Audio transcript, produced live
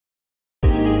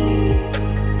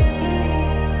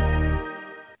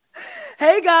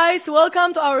Hey guys,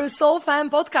 welcome to our Soul Fam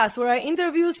podcast where I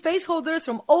interview space holders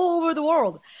from all over the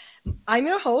world. I'm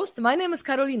your host, my name is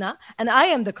Carolina, and I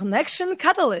am the Connection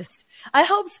Catalyst. I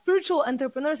help spiritual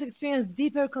entrepreneurs experience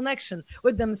deeper connection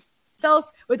with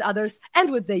themselves, with others,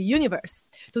 and with the universe.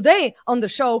 Today on the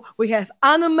show, we have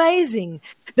Anumazing,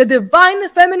 the Divine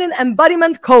Feminine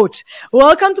Embodiment Coach.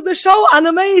 Welcome to the show,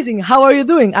 Anumazing. How are you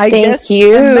doing? Thank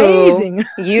you. Amazing.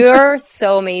 You're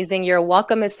so amazing. Your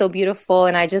welcome is so beautiful,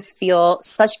 and I just feel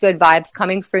such good vibes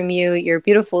coming from you. Your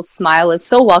beautiful smile is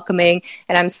so welcoming,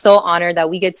 and I'm so honored that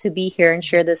we get to be here and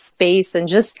share this space and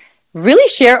just really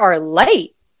share our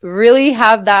light. Really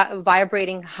have that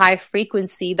vibrating high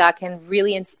frequency that can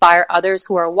really inspire others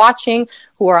who are watching,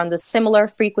 who are on the similar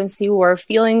frequency, who are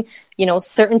feeling,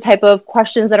 certain type of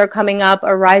questions that are coming up,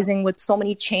 arising with so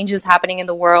many changes happening in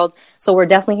the world. So we're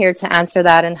definitely here to answer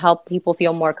that and help people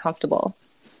feel more comfortable.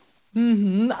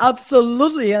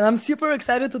 Absolutely. And I'm super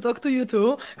excited to talk to you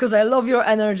too, because I love your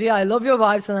energy. I love your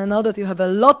vibes. And I know that you have a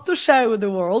lot to share with the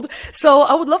world. So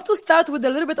I would love to start with a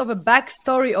little bit of a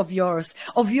backstory of yours,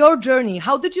 of your journey.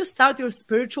 How did you start your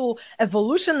spiritual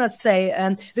evolution, let's say?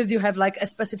 And did you have like a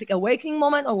specific awakening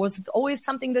moment, or was it always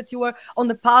something that you were on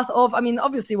the path of? I mean,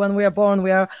 obviously when we are born,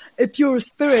 we are a pure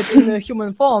spirit in a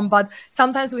human form, but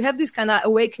sometimes we have these kind of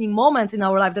awakening moments in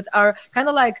our life that are kind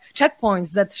of like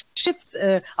checkpoints that shift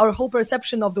our whole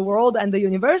perception of the world and the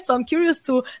universe. So I'm curious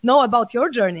to know about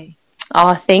your journey.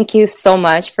 Oh, thank you so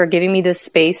much for giving me this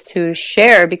space to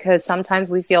share, because sometimes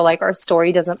we feel like our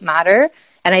story doesn't matter.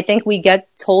 And I think we get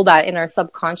told that in our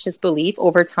subconscious belief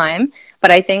over time. But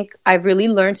I think I've really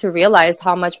learned to realize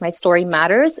how much my story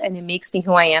matters, and it makes me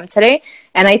who I am today.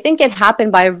 And I think it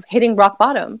happened by hitting rock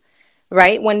bottom.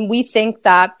 Right? When we think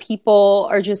that people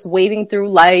are just waving through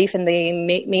life and they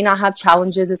may not have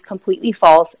challenges, it's completely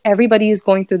false. Everybody is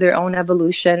going through their own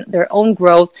evolution, their own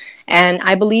growth. And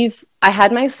I believe I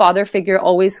had my father figure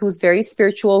always, who's very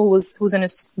spiritual, who's a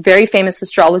very famous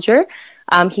astrologer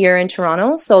here in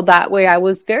Toronto. So that way I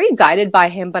was very guided by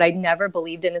him, but I never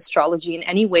believed in astrology in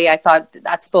any way. I thought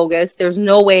that's bogus. There's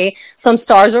no way some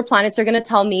stars or planets are going to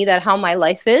tell me that how my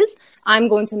life is. I'm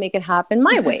going to make it happen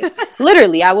my way.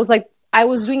 Literally, I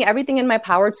was doing everything in my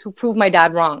power to prove my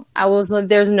dad wrong. I was like,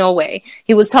 there's no way.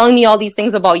 He was telling me all these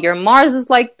things about your Mars is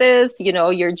like this,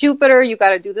 your Jupiter, you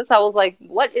got to do this. I was like,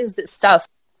 what is this stuff?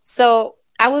 So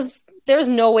there's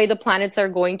no way the planets are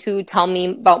going to tell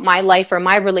me about my life or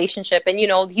my relationship. And,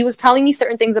 he was telling me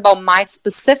certain things about my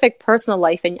specific personal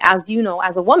life. And as you know,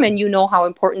 as a woman, you know how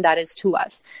important that is to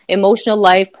us. Emotional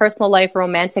life, personal life,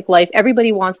 romantic life.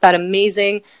 Everybody wants that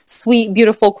amazing, sweet,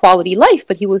 beautiful quality life.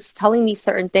 But he was telling me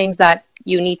certain things that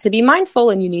you need to be mindful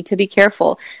and you need to be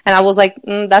careful. And I was like,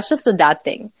 that's just a dad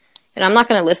thing. And I'm not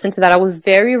going to listen to that. I was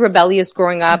very rebellious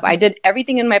growing up. I did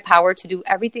everything in my power to do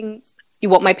everything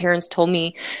what my parents told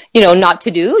me, not to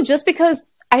do, just because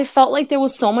I felt like there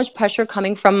was so much pressure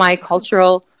coming from my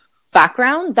cultural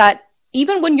background that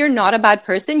even when you're not a bad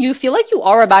person, you feel like you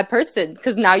are a bad person,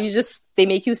 because now they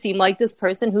make you seem like this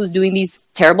person who's doing these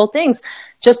terrible things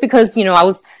just because, I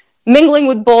was mingling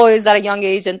with boys at a young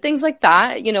age and things like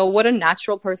that, what a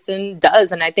natural person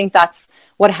does. And I think that's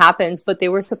what happens. But they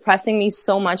were suppressing me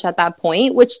so much at that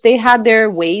point, which they had their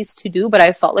ways to do. But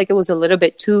I felt like it was a little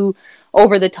bit too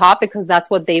over the top, because that's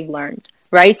what they've learned.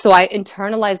 Right. So I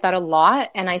internalized that a lot,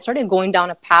 and I started going down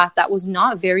a path that was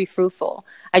not very fruitful.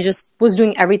 I just was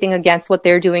doing everything against what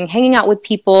they're doing, hanging out with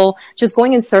people, just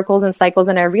going in circles and cycles.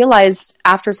 And I realized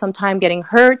after some time getting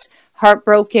hurt,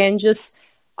 heartbroken, just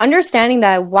understanding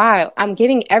that, wow, I'm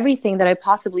giving everything that I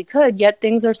possibly could, yet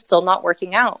things are still not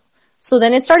working out. So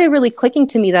then it started really clicking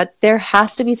to me that there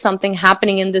has to be something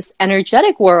happening in this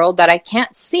energetic world that I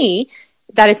can't see,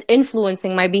 that is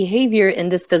influencing my behavior in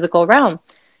this physical realm.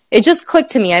 It just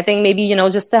clicked to me. I think maybe,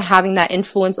 just having that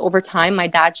influence over time, my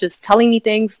dad just telling me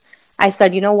things. I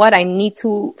said, you know what, I need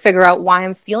to figure out why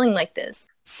I'm feeling like this.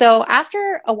 So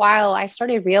after a while, I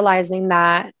started realizing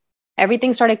that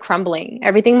everything started crumbling.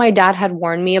 Everything my dad had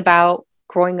warned me about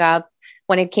growing up,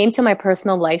 when it came to my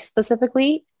personal life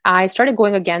specifically, I started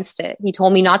going against it. He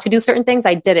told me not to do certain things.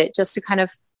 I did it just to kind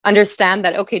of understand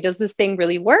that, okay, does this thing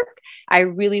really work? I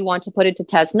really want to put it to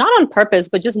test, not on purpose,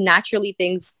 but just naturally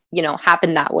things,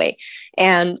 happen that way.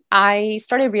 And I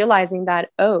started realizing that,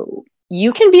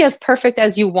 you can be as perfect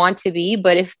as you want to be,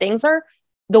 but if things are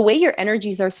the way your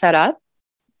energies are set up,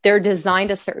 they're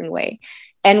designed a certain way.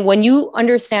 And when you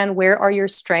understand where are your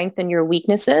strengths and your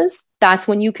weaknesses, that's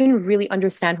when you can really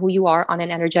understand who you are on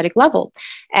an energetic level.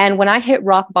 And when I hit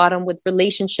rock bottom with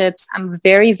relationships, I'm a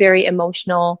very, very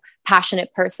emotional,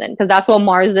 passionate person, because that's what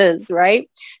Mars is, right?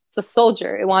 It's a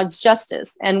soldier. It wants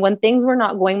justice. And when things were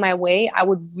not going my way, I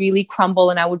would really crumble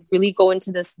and I would really go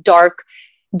into this dark,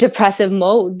 depressive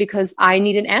mode because I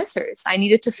needed answers. I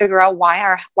needed to figure out why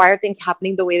are things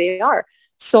happening the way they are.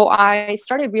 So I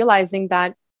started realizing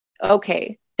that,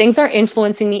 okay, things are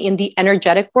influencing me in the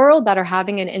energetic world that are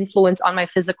having an influence on my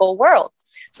physical world.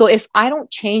 So if I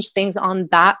don't change things on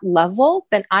that level,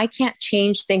 then I can't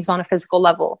change things on a physical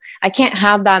level. I can't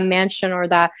have that mansion or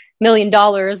that $1 million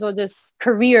or this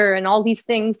career and all these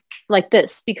things like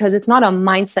this, because it's not a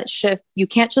mindset shift. You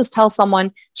can't just tell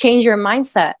someone, change your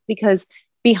mindset, because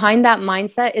behind that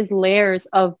mindset is layers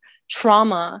of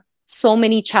trauma, so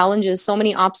many challenges, so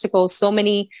many obstacles, so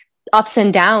many ups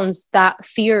and downs, that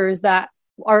fears that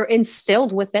are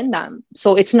instilled within them.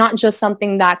 So it's not just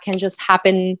something that can just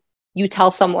happen. You tell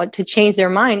someone to change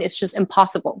their mind, it's just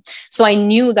impossible. So I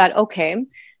knew that, okay,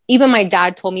 even my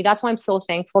dad told me, that's why I'm so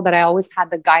thankful that I always had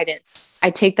the guidance.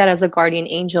 I take that as a guardian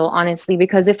angel, honestly,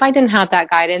 because if I didn't have that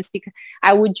guidance, because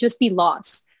I would just be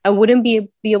lost. I wouldn't be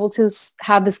able to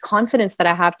have this confidence that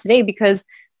I have today, because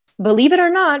believe it or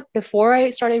not, before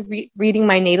I started reading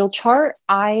my natal chart,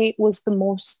 I was the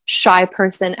most shy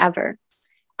person ever.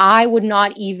 I would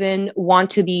not even want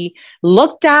to be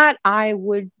looked at.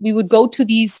 We would go to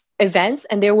these events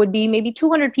and there would be maybe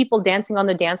 200 people dancing on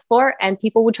the dance floor and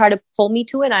people would try to pull me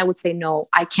to it. And I would say, no,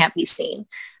 I can't be seen.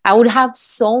 I would have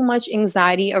so much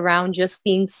anxiety around just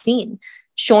being seen,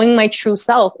 showing my true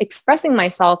self, expressing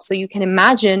myself. So you can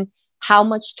imagine how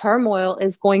much turmoil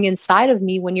is going inside of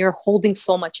me when you're holding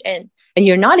so much in and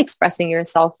you're not expressing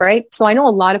yourself, right? So I know a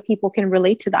lot of people can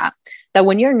relate to that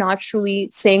when you're not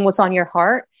truly saying what's on your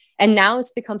heart. And now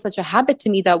it's become such a habit to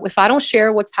me that if I don't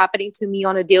share what's happening to me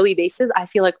on a daily basis, I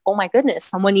feel like, oh my goodness,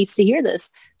 someone needs to hear this.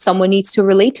 Someone needs to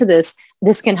relate to this.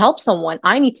 This can help someone.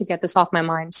 I need to get this off my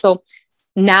mind. So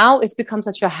now it's become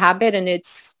such a habit, and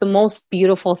it's the most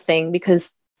beautiful thing,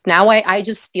 because now I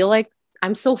just feel like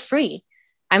I'm so free.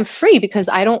 I'm free because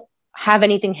I don't have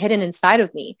anything hidden inside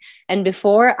of me. And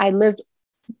before, I lived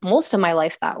most of my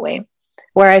life that way,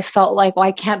 where I felt like, oh,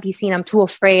 I can't be seen. I'm too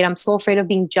afraid. I'm so afraid of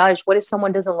being judged. What if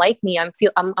someone doesn't like me? I'm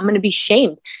going to be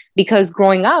shamed, because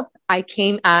growing up, I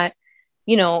came at,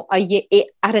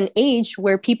 at an age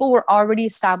where people were already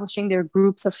establishing their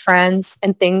groups of friends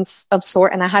and things of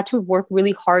sort. And I had to work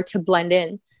really hard to blend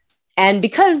in. And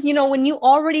because, when you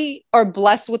already are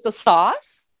blessed with the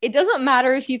sauce, it doesn't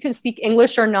matter if you can speak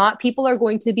English or not. People are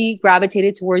going to be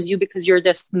gravitated towards you because you're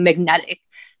just magnetic,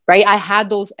 right? I had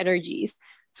those energies.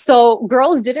 So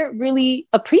girls didn't really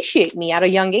appreciate me at a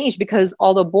young age because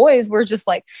all the boys were just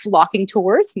like flocking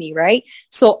towards me, right?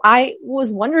 So I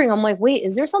was wondering, I'm like, wait,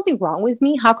 is there something wrong with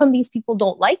me? How come these people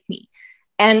don't like me?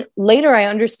 And later I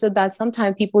understood that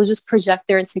sometimes people just project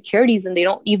their insecurities and they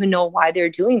don't even know why they're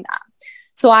doing that.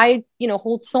 So I,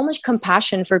 hold so much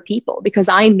compassion for people because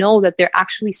I know that they're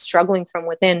actually struggling from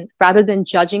within. Rather than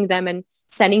judging them and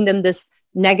sending them this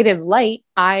negative light,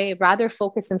 I rather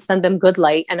focus and send them good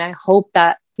light. And I hope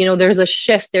that, there's a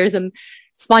shift, there's a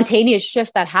spontaneous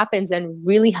shift that happens and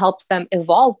really helps them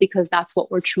evolve, because that's what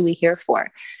we're truly here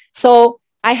for. So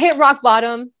I hit rock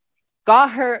bottom, got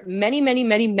hurt many, many,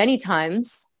 many, many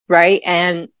times, right?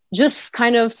 And just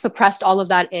kind of suppressed all of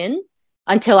that in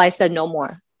until I said no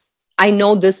more. I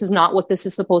know this is not what this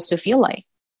is supposed to feel like.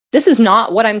 This is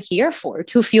not what I'm here for,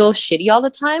 to feel shitty all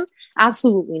the time.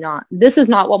 Absolutely not. This is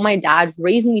not what my dad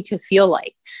raised me to feel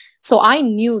like. So I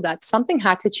knew that something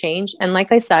had to change. And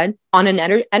like I said, on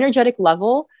an energetic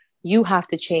level, you have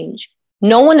to change.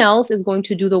 No one else is going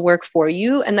to do the work for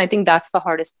you. And I think that's the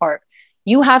hardest part.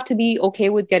 You have to be okay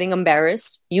with getting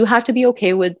embarrassed. You have to be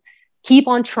okay with keep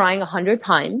on trying 100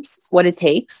 times what it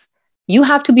takes. You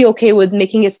have to be okay with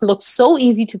making it look so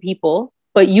easy to people,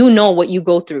 but you know what you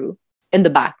go through in the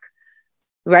back,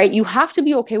 right? You have to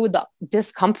be okay with the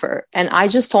discomfort. And I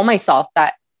just told myself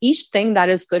that each thing that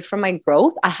is good for my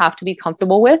growth, I have to be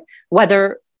comfortable with,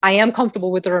 whether I am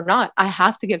comfortable with it or not. I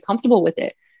have to get comfortable with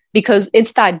it, because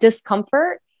it's that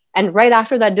discomfort. And right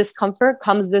after that discomfort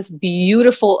comes this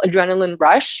beautiful adrenaline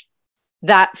rush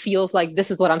that feels like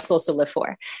this is what I'm supposed to live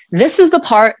for. This is the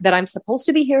part that I'm supposed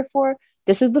to be here for.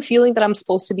 This is the feeling that I'm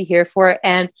supposed to be here for.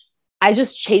 And I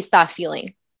just chase that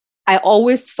feeling. I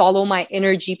always follow my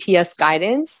inner GPS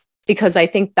guidance, because I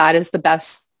think that is the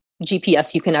best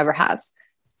GPS you can ever have,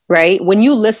 right? When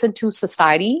you listen to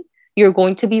society, you're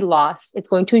going to be lost. It's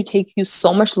going to take you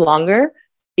so much longer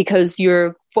because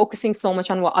you're focusing so much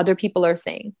on what other people are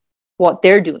saying, what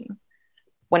they're doing.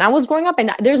 When I was growing up,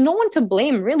 and there's no one to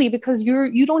blame really, because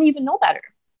you don't even know better,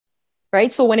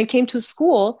 right? So when it came to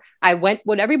school, I went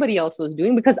what everybody else was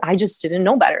doing because I just didn't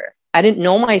know better. I didn't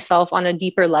know myself on a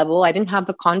deeper level. I didn't have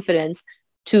the confidence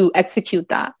to execute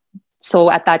that.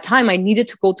 So at that time, I needed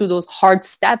to go through those hard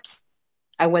steps.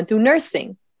 I went through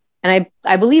nursing. And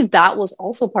I believe that was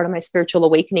also part of my spiritual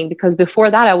awakening, because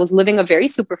before that, I was living a very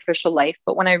superficial life.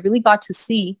 But when I really got to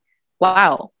see,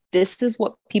 wow, this is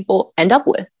what people end up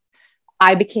with,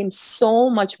 I became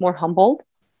so much more humbled.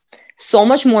 So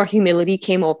much more humility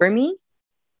came over me.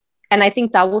 And I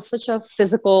think that was such a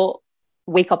physical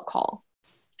wake-up call.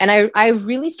 And I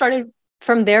really started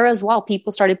from there as well.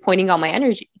 People started pointing out my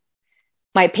energy.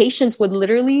 My patients would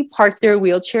literally park their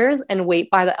wheelchairs and wait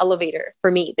by the elevator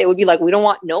for me. They would be like, we don't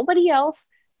want nobody else,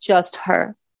 just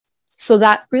her. So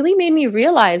that really made me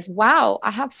realize, wow,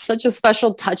 I have such a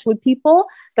special touch with people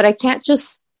that I can't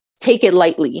just take it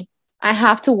lightly. I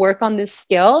have to work on this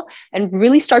skill and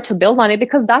really start to build on it,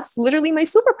 because that's literally my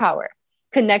superpower.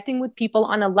 Connecting with people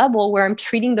on a level where I'm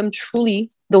treating them truly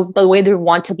the way they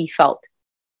want to be felt,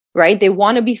 right? They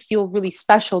want to feel really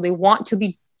special. They want to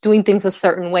be doing things a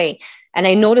certain way. And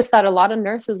I noticed that a lot of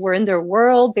nurses were in their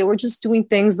world. They were just doing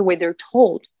things the way they're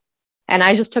told. And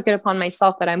I just took it upon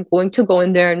myself that I'm going to go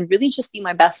in there and really just be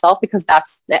my best self, because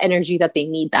that's the energy that they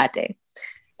need that day.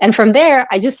 And from there,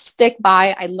 I just stick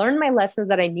by. I learned my lessons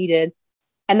that I needed.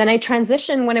 And then I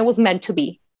transitioned when it was meant to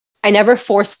be. I never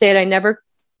forced it.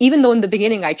 Even though in the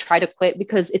beginning I tried to quit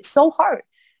because it's so hard,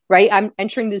 right? I'm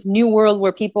entering this new world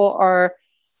where people are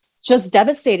just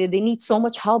devastated. They need so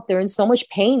much help. They're in so much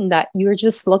pain that you're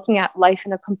just looking at life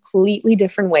in a completely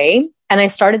different way. And I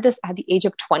started this at the age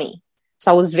of 20.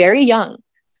 So I was very young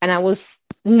and I was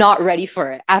not ready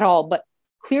for it at all, but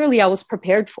clearly I was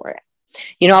prepared for it.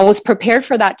 I was prepared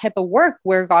for that type of work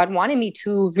where God wanted me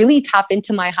to really tap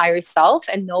into my higher self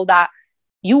and know that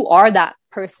you are that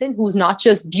person who's not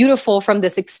just beautiful from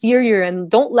this exterior, and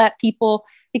don't let people,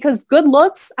 because good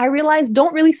looks, I realized,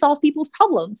 don't really solve people's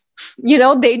problems.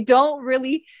 They don't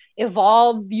really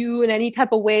evolve you in any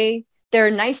type of way.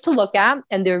 They're nice to look at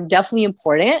and they're definitely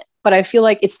important, but I feel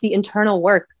like it's the internal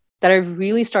work that I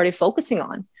really started focusing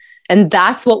on. And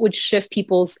that's what would shift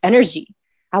people's energy.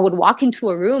 I would walk into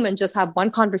a room and just have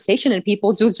one conversation and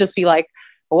people would just be like,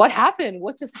 what happened?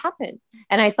 What just happened?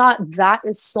 And I thought that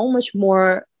is so much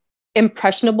more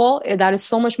impressionable. That is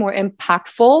so much more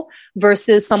impactful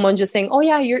versus someone just saying, oh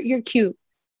yeah, you're cute.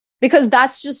 Because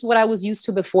that's just what I was used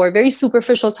to before. Very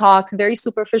superficial talks, very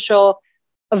superficial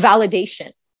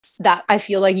validation that I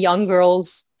feel like young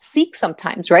girls seek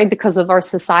sometimes, right? Because of our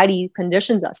society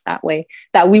conditions us that way,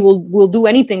 that we'll do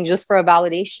anything just for a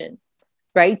validation,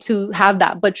 right? To have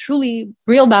that. But truly,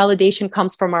 real validation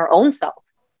comes from our own self,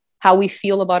 how we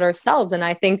feel about ourselves. And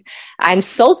I think I'm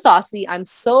so saucy. I'm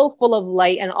so full of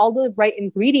light and all the right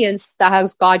ingredients that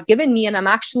has God given me. And I'm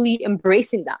actually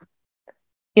embracing them.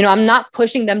 I'm not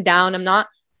pushing them down. I'm not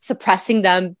suppressing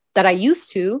them that I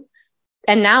used to.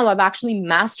 And now I've actually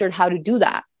mastered how to do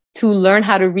that, to learn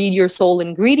how to read your soul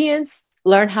ingredients,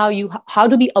 learn how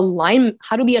to be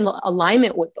in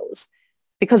alignment with those.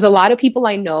 Because a lot of people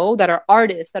I know that are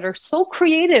artists that are so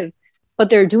creative, but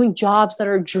they're doing jobs that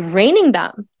are draining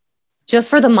them just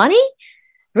for the money.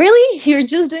 Really? You're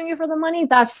just doing it for the money?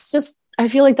 I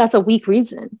feel like that's a weak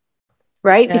reason,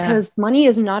 right? Yeah. Because money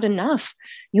is not enough.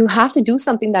 You have to do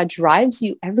something that drives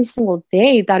you every single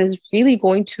day, that is really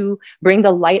going to bring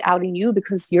the light out in you,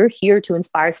 because you're here to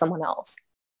inspire someone else.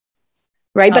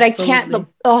 Right. Absolutely.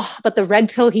 But the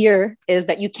red pill here is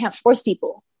that you can't force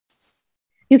people.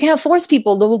 You can't force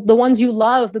people, the ones you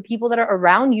love, the people that are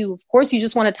around you. Of course, you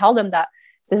just want to tell them that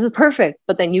this is perfect,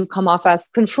 but then you come off as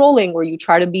controlling, or you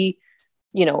try to be,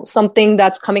 something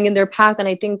that's coming in their path. And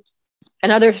I think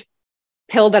another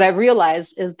pill that I've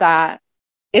realized is that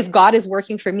if God is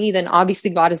working for me, then obviously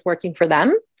God is working for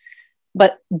them,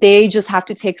 but they just have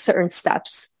to take certain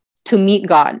steps to meet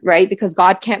God, right? Because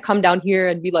God can't come down here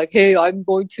and be like, hey, I'm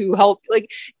going to help. Like,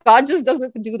 God just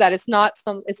doesn't do that. It's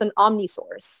an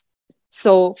omni-source.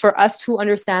 So for us to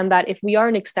understand that if we are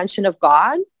an extension of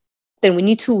God, then we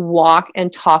need to walk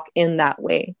and talk in that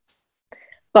way.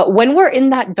 But when we're in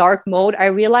that dark mode, I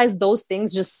realize those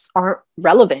things just aren't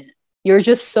relevant. You're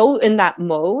just so in that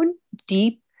mode,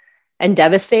 deep and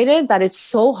devastated, that it's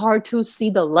so hard to see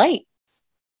the light.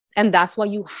 And that's why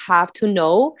you have to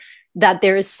know that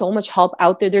there is so much help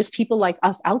out there. There's people like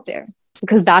us out there,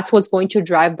 because that's what's going to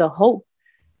drive the hope.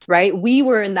 Right? We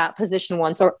were in that position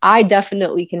once, or I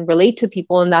definitely can relate to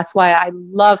people. And that's why I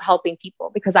love helping people,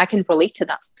 because I can relate to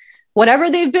them. Whatever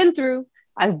they've been through,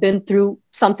 I've been through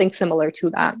something similar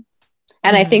to that.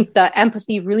 And I think the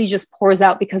empathy really just pours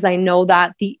out, because I know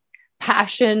that the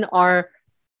passion, our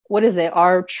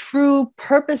true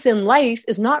purpose in life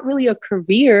is not really a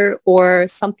career or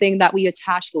something that we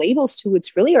attach labels to.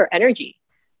 It's really our energy,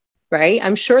 right?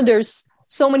 I'm sure there's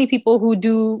so many people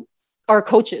who are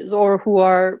coaches or who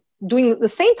are doing the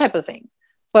same type of thing,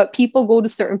 but people go to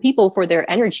certain people for their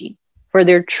energy, for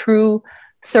their true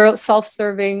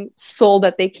self-serving soul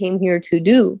that they came here to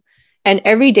do. And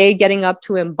every day getting up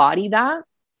to embody that.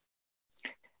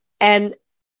 And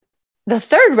the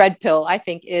third red pill, I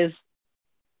think, is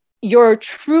your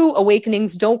true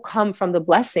awakenings don't come from the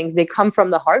blessings. They come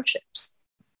from the hardships.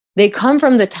 They come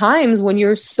from the times when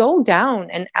you're so down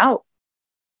and out.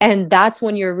 And that's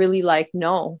when you're really like,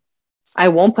 no, I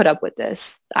won't put up with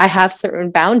this. I have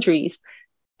certain boundaries.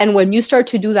 And when you start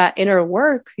to do that inner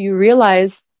work, you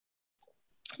realize,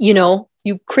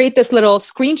 you create this little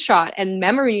screenshot and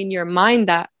memory in your mind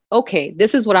that, okay,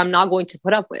 this is what I'm not going to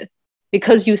put up with,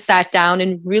 because you sat down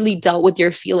and really dealt with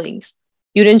your feelings.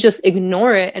 You didn't just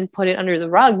ignore it and put it under the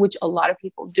rug, which a lot of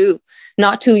people do.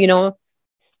 Not to,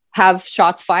 have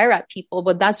shots fired at people,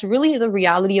 but that's really the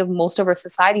reality of most of our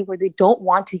society, where they don't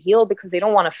want to heal because they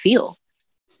don't want to feel.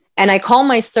 And I call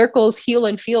my circles Heal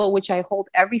and Feel, which I hold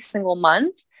every single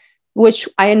month, which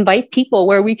I invite people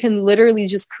where we can literally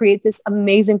just create this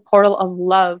amazing portal of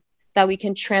love that we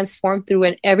can transform through,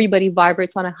 and everybody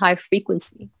vibrates on a high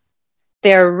frequency.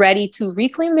 They're ready to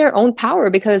reclaim their own power,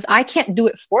 because I can't do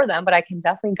it for them, but I can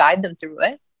definitely guide them through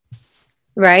it.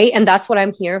 Right. And that's what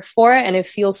I'm here for. And it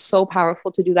feels so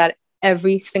powerful to do that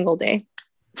every single day.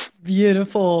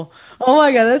 Beautiful. Oh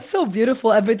my God, that's so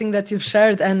beautiful, everything that you've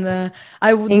shared. And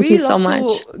I would Thank really you so love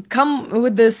much. to come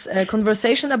with this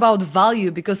conversation about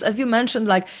value, because as you mentioned,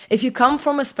 like if you come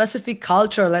from a specific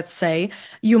culture, let's say,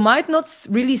 you might not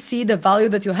really see the value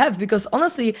that you have, because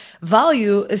honestly,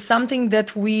 value is something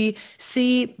that we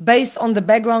see based on the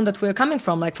background that we're coming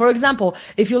from. Like, for example,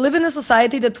 if you live in a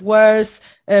society that wears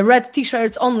red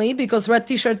t-shirts only because red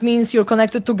t-shirt means you're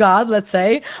connected to God, let's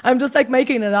say. I'm just like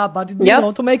making it up, but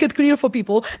to make it clear for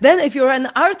people. Then if you're an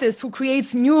artist who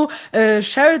creates new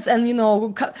shirts and,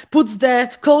 puts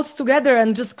the clothes together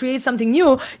and just creates something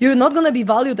new, you're not going to be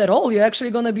valued at all. You're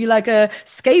actually going to be like a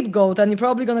scapegoat, and you're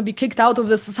probably going to be kicked out of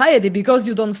the society because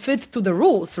you don't fit to the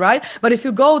rules, right? But if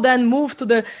you go then move to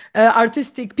the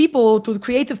artistic people, to the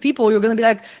creative people, they're going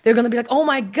to be like, oh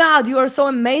my God, you are so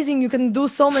amazing. You can do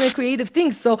so many creative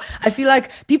things. So I feel like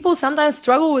people sometimes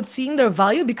struggle with seeing their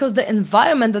value because the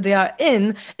environment that they are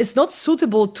in is not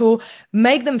suitable to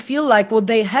make them feel like what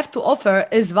they have to offer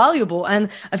is valuable. And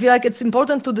I feel like it's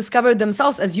important to discover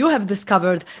themselves, as you have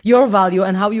discovered your value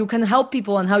and how you can help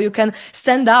people and how you can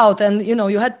stand out. And,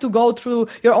 you had to go through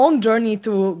your own journey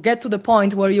to get to the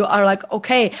point where you are like,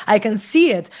 okay, I can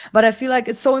see it. But I feel like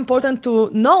it's so important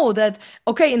to know that,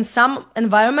 okay, in some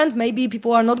environment, maybe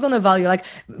people are not going to value, like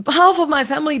half of my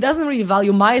family doesn't really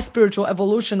value my spiritual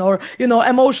evolution or,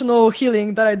 emotional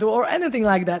healing that I do or anything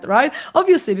like that, right?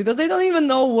 Obviously, because they don't even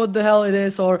know what the hell it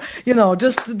is, or,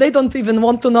 just they don't even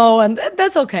want to know. And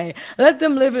that's okay. Let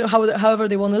them live however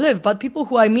they want to live. But people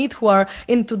who I meet who are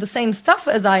into the same stuff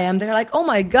as I am, they're like, oh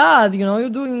my God, you're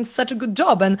doing such a good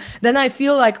job. And then I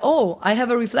feel like, oh, I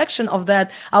have a reflection of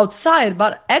that outside.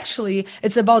 But actually,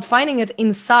 it's about finding it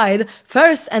inside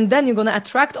first. And then you're going to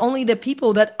attract only the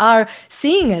people that are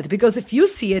seeing it. Because if you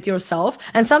see it yourself,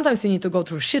 and sometimes you need to go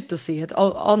through shit to see it,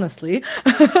 honestly.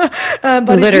 But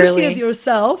literally, if you see it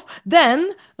yourself,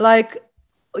 then like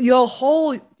your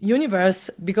whole universe,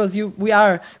 because we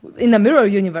are in a mirror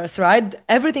universe, right?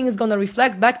 Everything is going to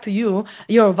reflect back to you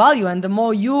your value. And the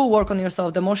more you work on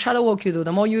yourself, the more shadow work you do,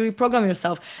 the more you reprogram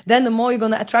yourself, then the more you're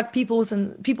going to attract people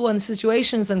and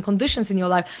situations and conditions in your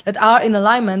life that are in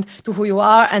alignment to who you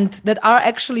are and that are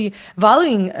actually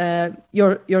valuing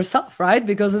yourself, right?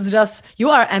 Because it's just you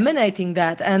are emanating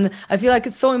that. And I feel like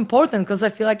it's so important, because I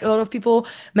feel like a lot of people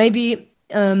maybe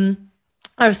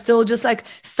are still just like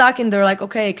stuck in there, like,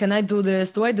 okay, can I do this?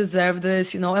 Do I deserve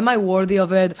this? Am I worthy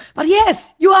of it? But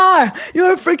yes, you are.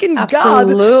 You're a freaking God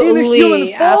in a human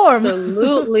form.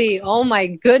 Absolutely. Oh my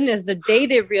goodness. The day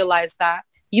they realize that,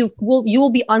 you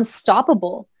will be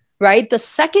unstoppable, right? The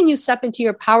second you step into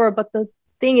your power. But the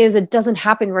thing is, it doesn't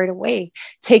happen right away.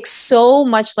 It takes so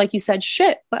much, like you said,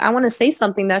 shit. But I want to say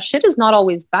something, that shit is not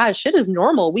always bad. Shit is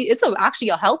normal. It's actually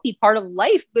a healthy part of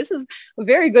life. This is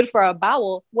very good for our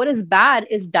bowel. What is bad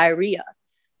is diarrhea.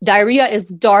 Diarrhea is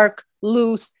dark,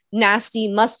 loose, nasty,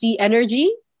 musty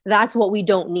energy. That's what we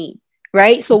don't need,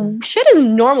 right? So shit is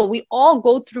normal. We all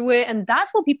go through it. And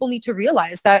that's what people need to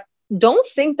realize, that don't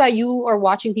think that you are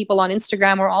watching people on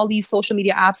Instagram or all these social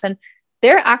media apps and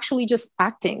they're actually just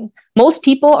acting. Most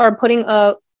people are putting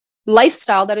a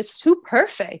lifestyle that is too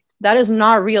perfect. That is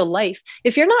not real life.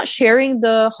 If you're not sharing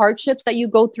the hardships that you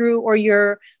go through, or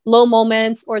your low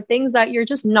moments, or things that you're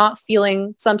just not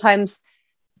feeling sometimes,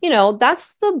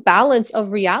 that's the balance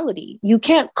of reality. You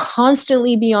can't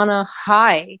constantly be on a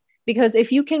high, because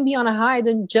if you can be on a high,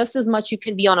 then just as much you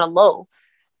can be on a low.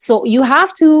 So you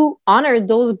have to honor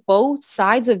those both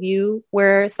sides of you,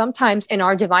 where sometimes in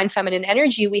our divine feminine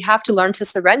energy, we have to learn to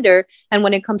surrender. And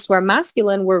when it comes to our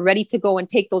masculine, we're ready to go and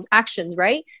take those actions,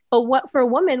 right? But what for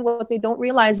a woman, what they don't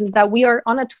realize is that we are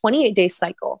on a 28-day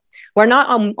cycle. We're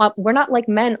not like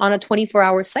men on a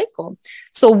 24-hour cycle.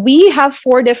 So we have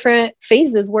 4 different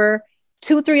phases where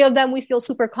 2-3 of them we feel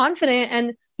super confident,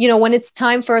 and when it's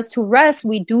time for us to rest,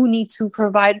 we do need to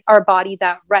provide our body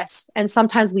that rest. And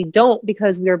sometimes we don't,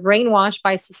 because we are brainwashed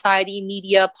by society,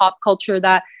 media, pop culture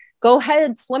that go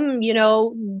ahead, swim,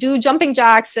 do jumping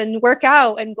jacks and work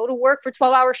out and go to work for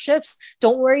 12-hour shifts.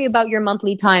 Don't worry about your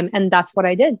monthly time. And that's what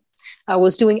I did. I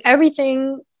was doing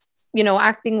everything,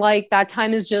 acting like that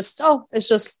time is just, it's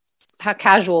just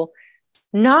casual.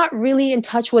 Not really in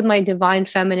touch with my divine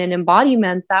feminine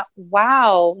embodiment, that,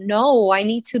 wow, no, I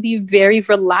need to be very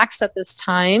relaxed at this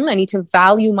time. I need to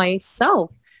value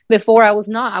myself. Before I was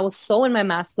so in my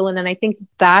masculine. And I think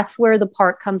that's where the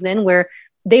part comes in, where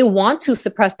they want to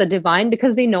suppress the divine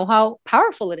because they know how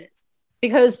powerful it is.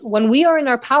 Because when we are in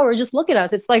our power, just look at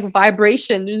us. It's like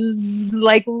vibration, is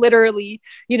like literally,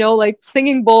 like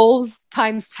singing bowls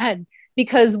times 10.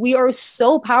 Because we are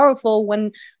so powerful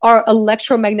when our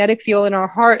electromagnetic field in our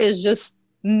heart is just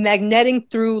magneting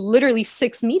through literally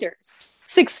 6 meters,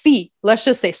 6 feet. Let's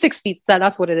just say 6 feet.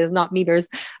 That's what it is, not meters.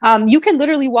 You can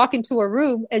literally walk into a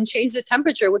room and change the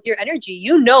temperature with your energy.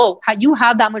 How you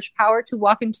have that much power to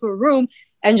walk into a room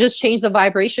and just change the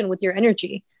vibration with your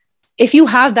energy. If you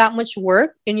have that much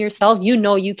work in yourself,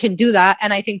 you can do that.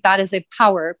 And I think that is a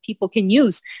power people can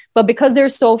use. But because they're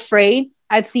so afraid,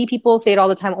 I've seen people say it all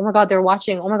the time. Oh my God, they're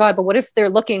watching. Oh my God, but what if they're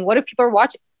looking? What if people are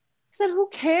watching? I said, who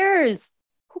cares?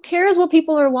 Who cares what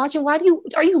people are watching?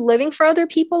 Are you living for other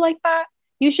people like that?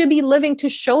 You should be living to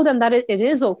show them that it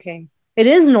is okay. It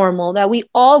is normal that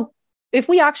if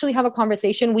we actually have a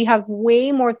conversation, we have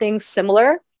way more things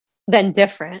similar than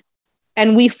different.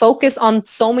 And we focus on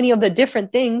so many of the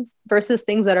different things versus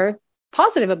things that are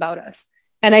positive about us.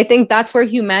 And I think that's where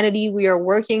humanity, we are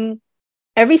working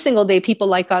every single day. People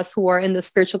like us who are in the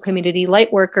spiritual community,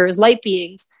 light workers, light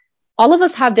beings, all of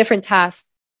us have different tasks.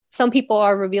 Some people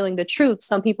are revealing the truth.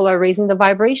 Some people are raising the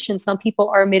vibration. Some people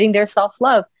are admitting their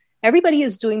self-love. Everybody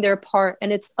is doing their part.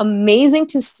 And it's amazing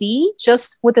to see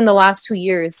just within the last 2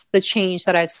 years, the change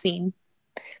that I've seen.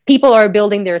 People are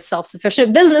building their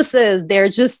self-sufficient businesses. They're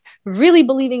just really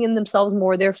believing in themselves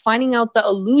more. They're finding out the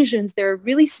illusions. They're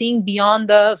really seeing beyond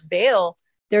the veil.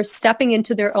 They're stepping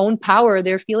into their own power.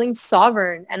 They're feeling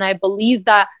sovereign. And I believe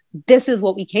that this is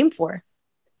what we came for.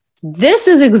 This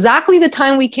is exactly the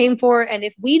time we came for. And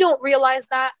if we don't realize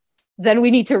that, then we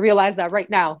need to realize that right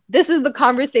now. This is the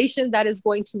conversation that is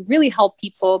going to really help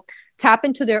people tap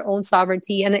into their own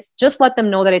sovereignty, and just let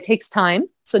them know that it takes time.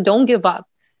 So don't give up.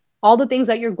 All the things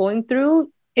that you're going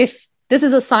through, if this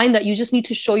is a sign that you just need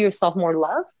to show yourself more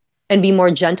love and be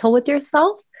more gentle with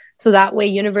yourself, so that way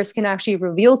universe can actually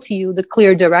reveal to you the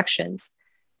clear directions.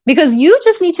 Because you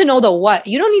just need to know the what.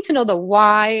 You don't need to know the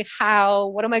why, how,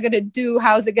 what am I going to do?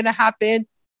 How is it going to happen?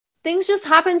 Things just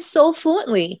happen so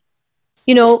fluently.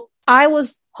 I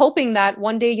was hoping that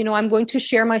one day, I'm going to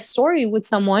share my story with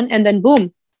someone, and then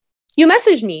boom, you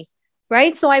message me,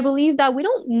 right? So I believe that we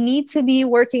don't need to be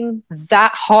working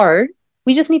that hard.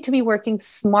 We just need to be working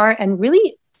smart and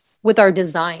really with our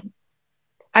design.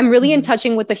 I'm really in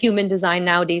touching with the human design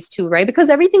nowadays too, right? Because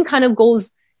everything kind of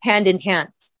goes hand in hand.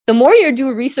 The more you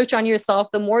do research on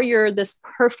yourself, the more you're this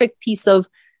perfect piece of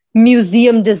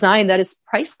museum design that is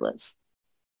priceless.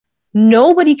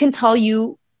 Nobody can tell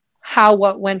you how,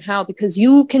 what, when, how, because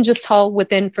you can just tell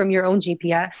within from your own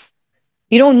GPS.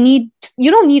 You don't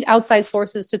need outside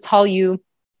sources to tell you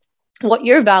what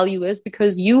your value is,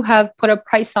 because you have put a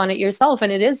price on it yourself,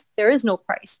 and there is no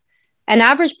price. An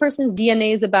average person's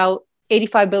DNA is about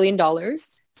 $85 billion.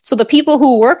 So the people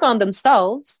who work on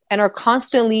themselves and are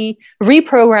constantly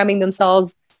reprogramming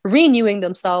themselves, renewing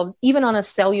themselves, even on a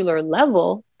cellular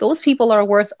level, those people are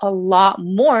worth a lot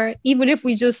more, even if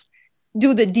we just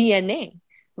do the DNA,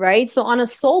 right? So on a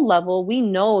soul level, we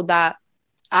know that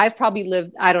I've probably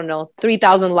lived,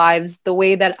 3,000 lives the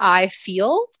way that I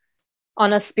feel.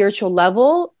 On a spiritual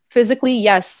level, physically,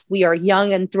 yes, we are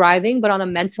young and thriving, but on a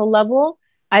mental level,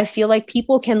 I feel like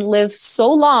people can live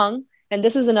so long. And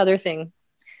this is another thing.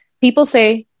 People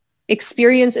say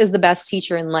experience is the best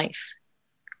teacher in life.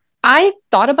 I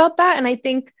thought about that, and I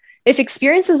think if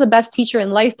experience is the best teacher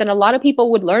in life, then a lot of people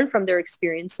would learn from their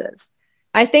experiences.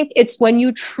 I think it's when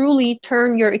you truly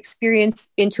turn your experience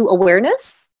into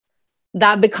awareness,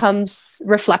 that becomes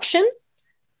reflection,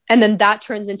 and then that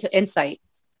turns into insight,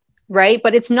 right?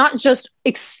 But it's not just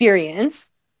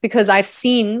experience. because I've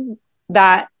seen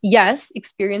that, yes,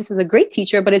 experience is a great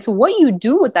teacher, but it's what you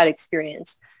do with that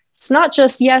experience. It's not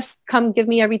just, yes, come give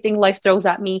me everything life throws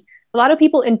at me. A lot of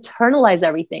people internalize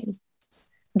everything.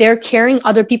 They're carrying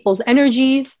other people's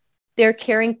energies. They're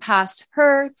carrying past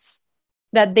hurts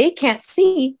that they can't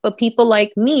see. But people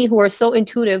like me who are so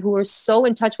intuitive, who are so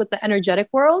in touch with the energetic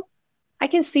world, I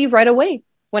can see right away.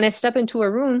 When I step into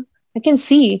a room, I can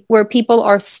see where people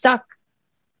are stuck.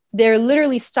 They're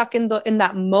literally stuck in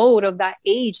that mode of that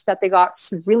age that they got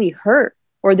really hurt,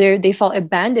 or they felt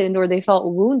abandoned, or they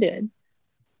felt wounded.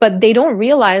 But they don't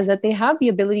realize that they have the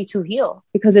ability to heal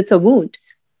because it's a wound.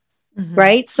 Mm-hmm.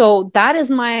 Right? So that is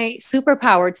my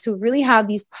superpower, to really have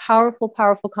these powerful,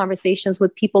 powerful conversations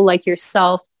with people like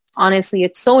yourself. Honestly,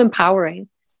 it's so empowering.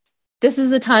 This is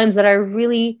the times that I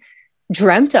really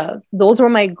dreamt of. Those were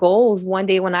my goals one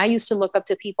day when I used to look up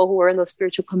to people who were in the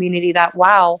spiritual community, that,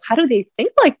 wow, how do they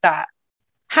think like that?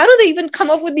 How do they even come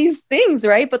up with these things?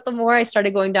 Right? But the more I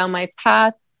started going down my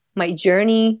path, my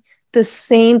journey, the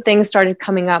same things started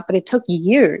coming up, but it took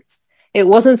years. It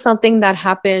wasn't something that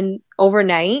happened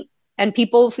overnight. And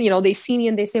people, they see me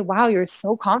and they say, wow, you're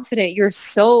so confident. You're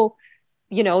so,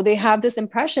 they have this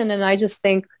impression. And I just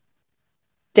think,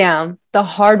 damn, the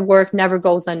hard work never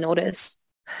goes unnoticed.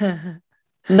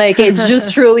 Like, it's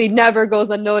just truly never goes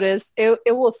unnoticed. It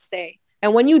will stay.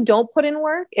 And when you don't put in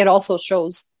work, it also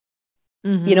shows.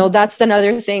 Mm-hmm. That's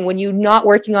another thing. When you're not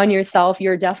working on yourself,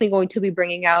 you're definitely going to be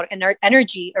bringing out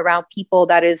energy around people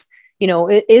that is,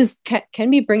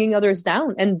 can be bringing others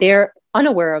down, and they're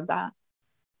unaware of that.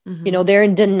 Mm-hmm. They're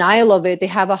in denial of it. They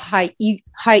have a high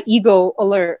ego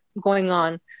alert going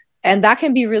on. And that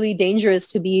can be really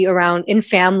dangerous to be around in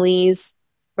families,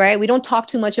 right? We don't talk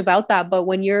too much about that. But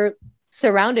when you're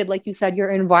surrounded, like you said,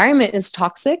 your environment is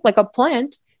toxic, like a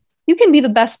plant. You can be the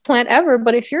best plant ever,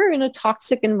 but if you're in a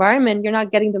toxic environment, you're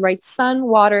not getting the right sun,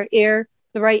 water, air,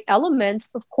 the right elements,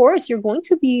 of course, you're going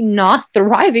to be not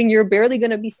thriving. You're barely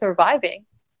going to be surviving.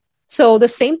 So the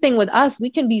same thing with us. We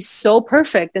can be so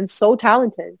perfect and so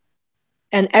talented,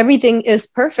 and everything is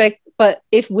perfect. But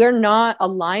if we're not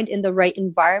aligned in the right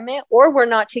environment, or we're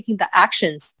not taking the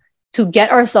actions to get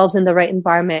ourselves in the right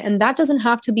environment, and that doesn't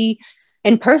have to be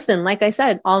in person, like I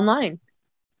said, online.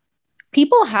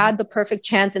 People had the perfect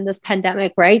chance in this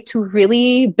pandemic, right, to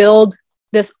really build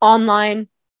this online,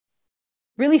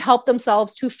 really help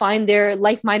themselves to find their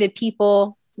like-minded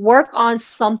people, work on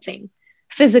something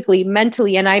physically,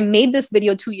 mentally. And I made this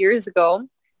video 2 years ago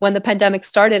when the pandemic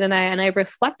started, and I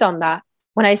reflect on that.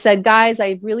 When I said, guys,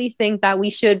 I really think that we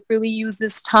should really use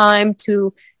this time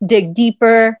to dig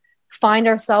deeper, find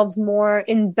ourselves more,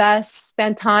 invest,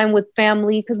 spend time with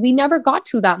family, because we never got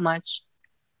to that much.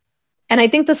 And I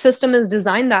think the system is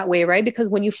designed that way, right? Because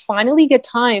when you finally get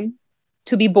time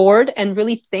to be bored and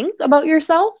really think about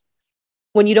yourself,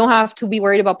 when you don't have to be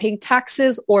worried about paying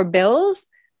taxes or bills,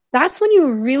 that's when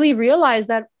you really realize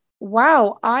that,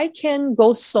 wow, I can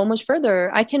go so much further.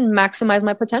 I can maximize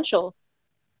my potential.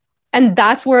 And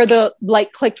that's where the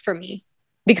light clicked for me,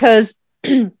 because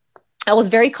I was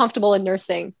very comfortable in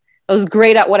nursing. I was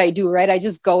great at what I do, right? I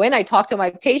just go in, I talk to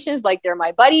my patients like they're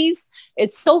my buddies.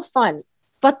 It's so fun.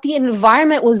 But the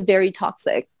environment was very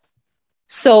toxic.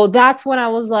 So that's when I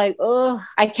was like, oh,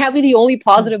 I can't be the only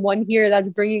positive one here that's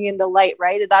bringing in the light,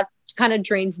 right? That kind of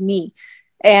drains me.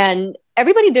 And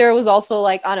everybody there was also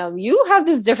like, Anum, you have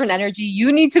this different energy.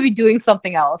 You need to be doing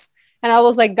something else. And I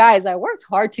was like, guys, I worked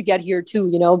hard to get here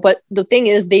too, but the thing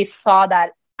is, they saw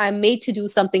that I'm made to do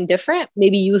something different,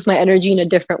 maybe use my energy in a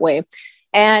different way.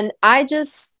 And I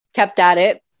just kept at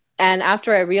it. And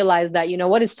after I realized that,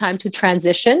 it's time to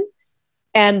transition.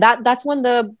 And that's when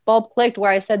the bulb clicked,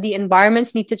 where I said the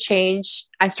environments need to change.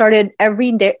 I started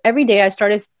every day I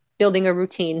started building a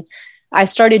routine. I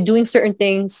started doing certain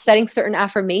things, setting certain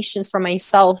affirmations for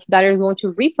myself that are going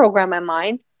to reprogram my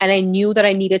mind. And I knew that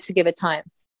I needed to give it time.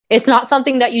 It's not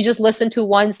something that you just listen to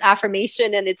once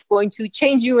affirmation and it's going to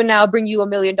change you and now bring you $1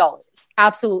 million.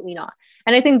 Absolutely not.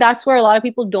 And I think that's where a lot of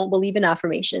people don't believe in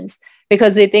affirmations,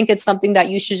 because they think it's something that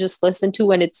you should just listen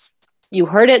to and you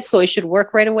heard it, so it should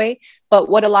work right away. But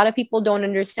what a lot of people don't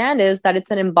understand is that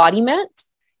it's an embodiment,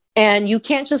 and you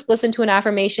can't just listen to an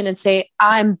affirmation and say,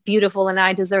 I'm beautiful and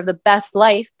I deserve the best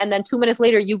life. And then 2 minutes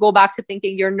later, you go back to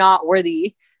thinking you're not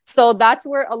worthy. So that's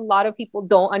where a lot of people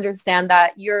don't understand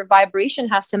that your vibration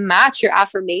has to match your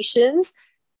affirmations.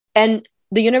 And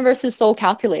the universe is so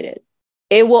calculated.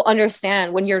 It will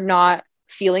understand when you're not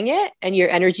feeling it and your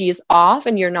energy is off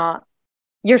and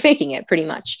you're faking it pretty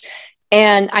much.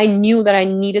 And I knew that I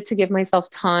needed to give myself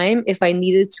time if I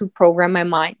needed to program my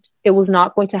mind. It was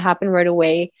not going to happen right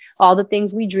away. All the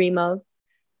things we dream of,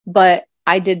 but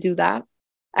I did do that.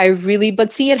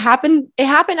 But see, it happened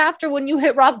after when you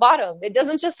hit rock bottom. It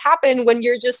doesn't just happen when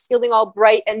you're just feeling all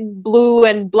bright and blue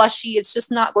and blushy. It's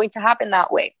just not going to happen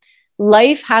that way.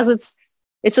 Life has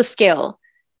it's a scale,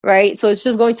 right? So it's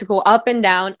just going to go up and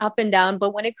down, up and down.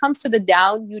 But when it comes to the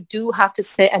down, you do have to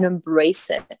sit and embrace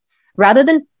it rather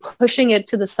than pushing it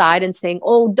to the side and saying,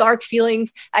 oh, dark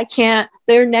feelings, I can't,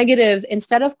 they're negative.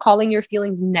 Instead of calling your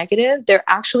feelings negative, they're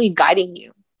actually guiding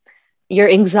you. Your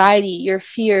anxiety, your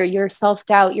fear, your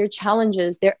self-doubt, your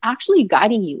challenges, they're actually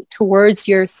guiding you towards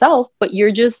yourself. But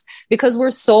you're just, because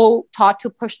we're so taught to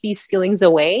push these feelings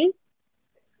away,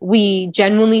 we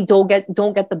genuinely don't get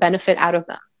the benefit out of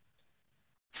them.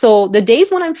 So the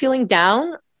days when I'm feeling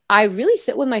down, I really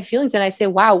sit with my feelings and I say,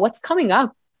 wow, what's coming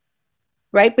up?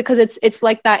 Right? Because it's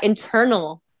like that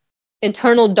internal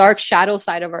dark shadow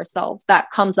side of ourselves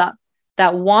that comes up,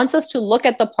 that wants us to look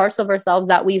at the parts of ourselves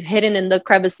that we've hidden in the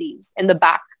crevices in the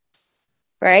back.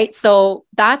 Right? So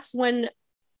that's when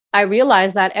I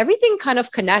realized that everything kind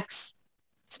of connects.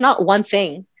 It's not one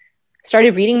thing. I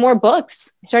started reading more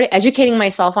books. I started educating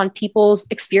myself on people's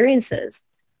experiences,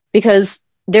 because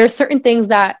there are certain things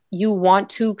that you want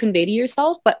to convey to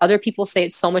yourself, but other people say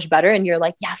it's so much better. And you're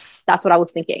like, yes, that's what I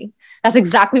was thinking. That's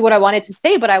exactly what I wanted to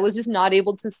say, but I was just not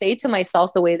able to say to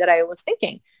myself the way that I was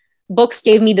thinking. Books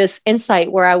gave me this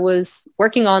insight where I was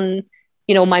working on,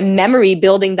 my memory,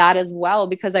 building that as well,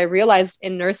 because I realized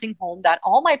in nursing home that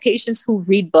all my patients who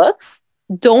read books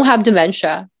don't have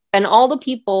dementia. And all the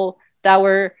people that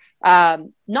were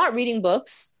not reading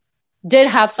books did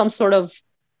have some sort of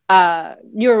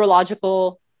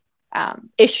neurological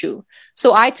issue.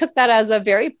 So I took that as a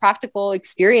very practical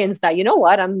experience that, you know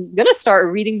what, I'm going to start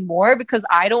reading more, because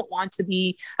I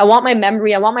want my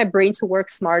memory, I want my brain to work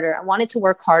smarter. I want it to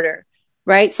work harder,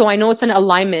 right? So I know it's an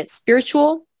alignment.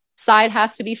 Spiritual side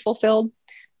has to be fulfilled.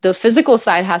 The physical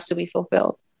side has to be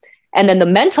fulfilled. And then the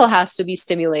mental has to be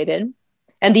stimulated,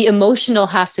 and the emotional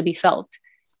has to be felt.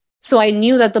 So I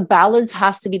knew that the balance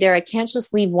has to be there. I can't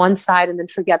just leave one side and then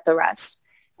forget the rest.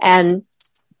 And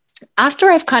after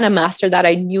I've kind of mastered that,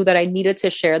 I knew that I needed to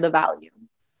share the value.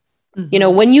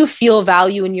 Mm-hmm. When you feel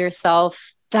value in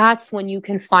yourself, that's when you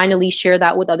can finally share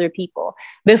that with other people.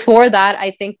 Before that, I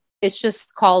think it's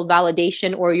just called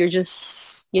validation, or you're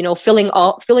just,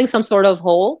 filling some sort of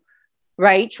hole,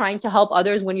 right? Trying to help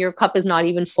others when your cup is not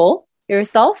even full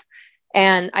yourself.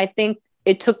 And I think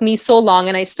it took me so long,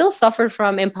 and I still suffered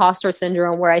from imposter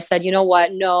syndrome, where I said, you know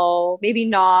what? No, maybe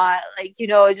not.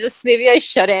 Just maybe I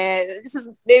shouldn't.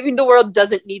 Maybe the world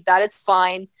doesn't need that. It's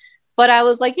fine. But I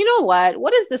was like, you know what?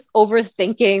 What is this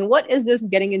overthinking? What is this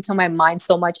getting into my mind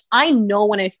so much? I know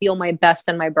when I feel my best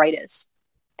and my brightest.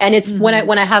 And it's when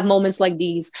I have moments like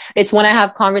these. It's when I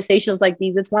have conversations like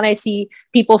these. It's when I see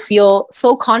people feel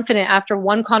so confident after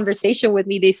one conversation with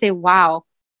me. They say, wow,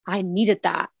 I needed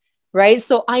that. Right?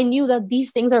 So I knew that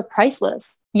these things are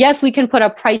priceless. Yes, we can put a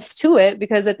price to it,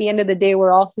 because at the end of the day,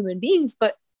 we're all human beings,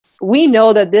 but we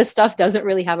know that this stuff doesn't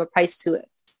really have a price to it.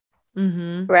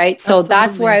 Mm-hmm. Right? So absolutely.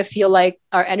 That's where I feel like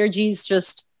our energies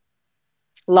just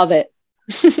love it.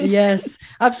 Yes,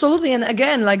 absolutely. And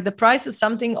again, like the price is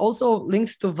something also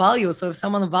linked to value. So if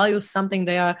someone values something,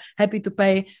 they are happy to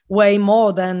pay way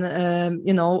more than,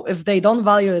 if they don't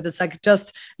value it, it's like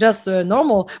just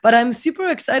normal. But I'm super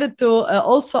excited to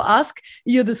also ask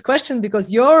you this question,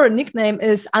 because your nickname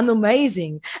is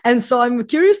Anumazing. And so I'm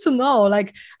curious to know,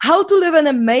 like, how to live an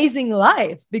amazing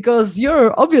life, because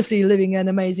you're obviously living an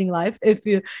amazing life if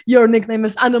your nickname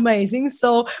is Anumazing.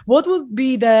 So what would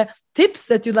be the tips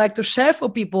that you'd like to share for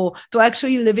people to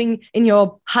actually living in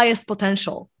your highest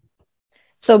potential?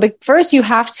 So first, you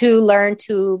have to learn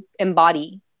to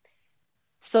embody.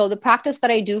 So the practice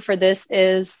that I do for this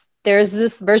is, there's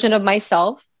this version of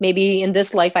myself. Maybe in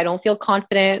this life, I don't feel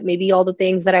confident. Maybe all the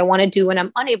things that I want to do and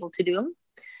I'm unable to do.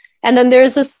 And then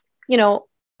there's this,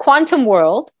 quantum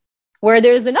world where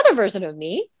there's another version of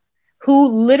me who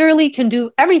literally can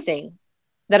do everything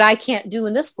that I can't do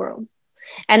in this world.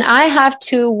 And I have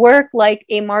to work like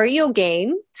a Mario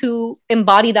game to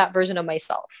embody that version of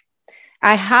myself.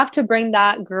 I have to bring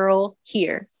that girl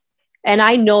here. And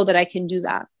I know that I can do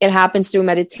that. It happens through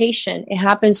meditation. It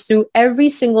happens through every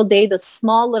single day, the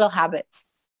small little habits,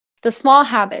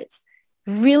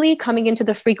 really coming into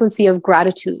the frequency of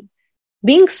gratitude.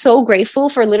 Being so grateful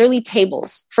for literally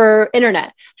tables, for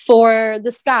internet, for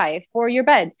the sky, for your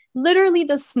bed, literally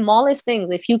the smallest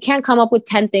things. If you can't come up with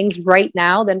 10 things right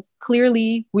now, then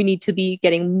clearly we need to be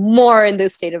getting more in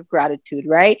this state of gratitude,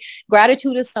 right?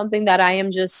 Gratitude is something that I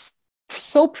am just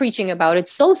so preaching about.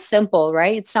 It's so simple,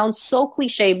 right? It sounds so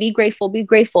cliche. Be grateful, be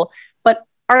grateful. But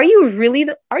are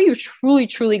you truly,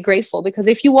 truly grateful? Because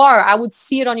if you are, I would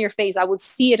see it on your face. I would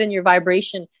see it in your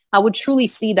vibration. I would truly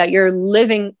see that you're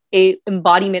living a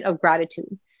embodiment of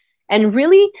gratitude. And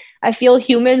really, I feel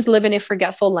humans live in a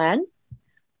forgetful land.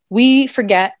 We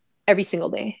forget every single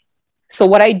day. So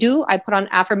what I do, I put on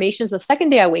affirmations the second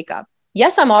day I wake up.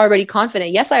 Yes, I'm already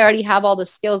confident. Yes, I already have all the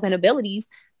skills and abilities,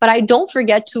 but I don't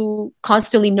forget to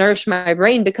constantly nourish my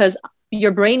brain, because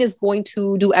your brain is going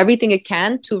to do everything it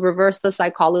can to reverse the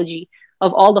psychology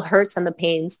of all the hurts and the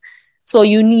pains. So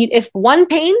you need, if one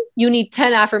pain, you need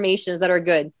 10 affirmations that are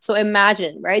good. So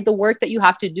imagine, right, the work that you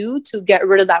have to do to get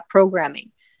rid of that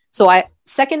programming. So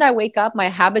second I wake up, my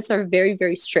habits are very,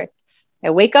 very strict. I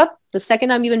wake up, the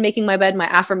second I'm even making my bed, my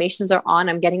affirmations are on.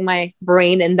 I'm getting my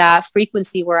brain in that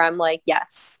frequency where I'm like,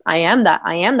 yes, I am that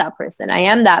person. I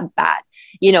am that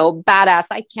badass.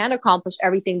 I can accomplish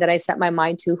everything that I set my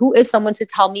mind to. Who is someone to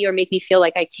tell me or make me feel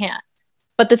like I can't?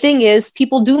 But the thing is,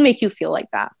 people do make you feel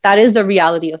like that. That is the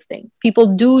reality of things.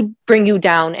 People do bring you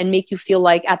down and make you feel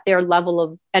like at their level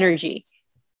of energy,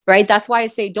 right? That's why I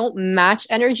say don't match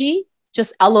energy,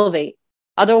 just elevate.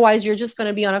 Otherwise, you're just going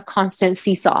to be on a constant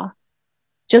seesaw.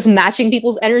 Just matching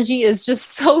people's energy is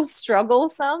just so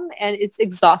strugglesome and it's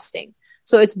exhausting.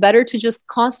 So it's better to just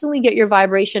constantly get your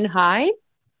vibration high.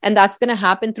 And that's going to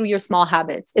happen through your small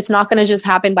habits. It's not going to just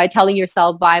happen by telling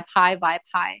yourself vibe high, vibe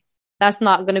high. That's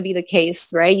not going to be the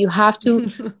case, right? You have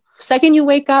to, second you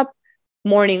wake up,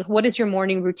 morning, what is your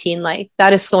morning routine like?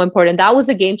 That is so important. That was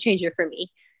a game changer for me,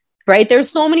 right? There's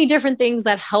so many different things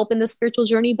that help in the spiritual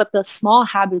journey, but the small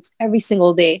habits every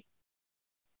single day.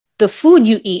 The food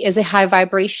you eat, is a high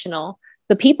vibrational?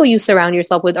 The people you surround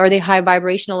yourself with, are they high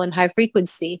vibrational and high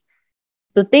frequency?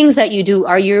 The things that you do,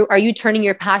 are you turning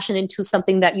your passion into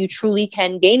something that you truly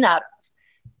can gain out of?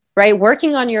 Right?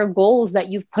 Working on your goals that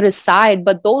you've put aside,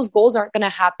 but those goals aren't going to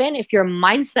happen if your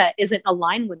mindset isn't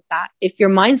aligned with that. If your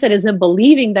mindset isn't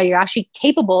believing that you're actually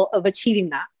capable of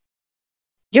achieving that.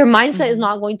 Your mindset is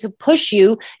not going to push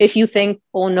you if you think,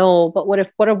 oh no, but what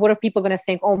are people going to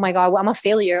think? Oh my God, well, I'm a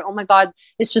failure. Oh my God,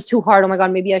 it's just too hard. Oh my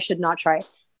God, maybe I should not try.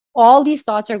 All these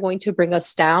thoughts are going to bring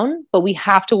us down, but we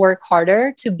have to work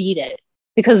harder to beat it,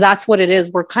 because that's what it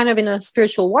is. We're kind of in a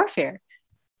spiritual warfare,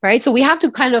 right? So we have to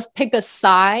kind of pick a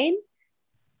side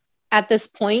at this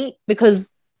point,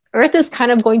 because Earth is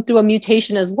kind of going through a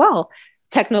mutation as well.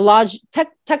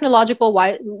 Technological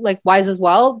wise as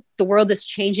well, the world is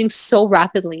changing so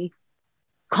rapidly.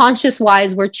 Conscious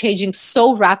wise, we're changing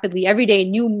so rapidly. Every day,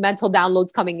 new mental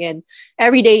downloads coming in.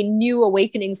 Every day, new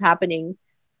awakenings happening,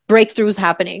 breakthroughs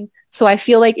happening. So I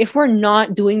feel like if we're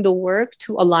not doing the work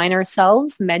to align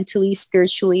ourselves mentally,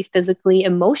 spiritually, physically,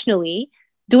 emotionally,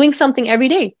 doing something every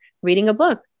day, reading a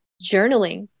book,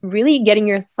 journaling, really getting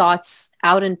your thoughts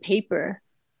out on paper.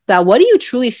 That what do you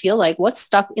truly feel like? What's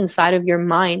stuck inside of your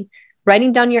mind?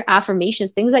 Writing down your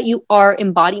affirmations, things that you are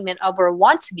embodiment of or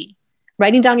want to be.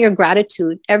 Writing down your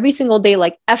gratitude every single day,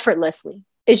 like effortlessly.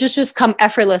 It just come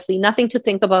effortlessly, nothing to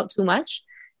think about too much.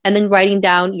 And then writing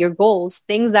down your goals,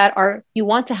 things that are you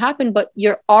want to happen, but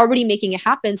you're already making it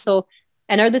happen. So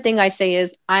another thing I say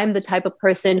is I'm the type of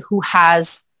person who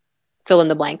has fill in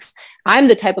the blanks. I'm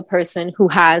the type of person who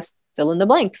has fill in the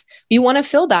blanks. You want to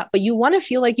fill that, but you want to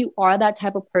feel like you are that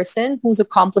type of person who's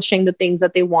accomplishing the things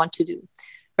that they want to do,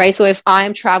 right? So if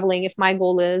I'm traveling, if my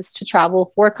goal is to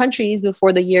travel 4 countries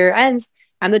before the year ends,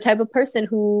 I'm the type of person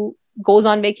who goes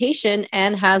on vacation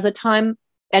and has a time,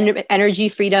 energy,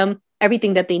 freedom,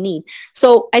 everything that they need.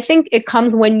 So I think it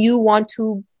comes when you want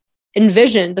to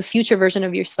envision the future version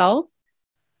of yourself,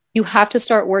 you have to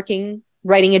start working,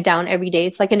 writing it down every day.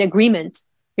 It's like an agreement.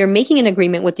 You're making an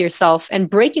agreement with yourself and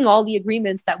breaking all the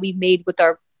agreements that we've made with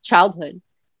our childhood,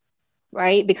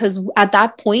 right? Because at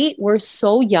that point, we're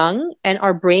so young and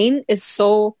our brain is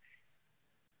so,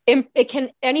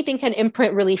 anything can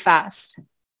imprint really fast.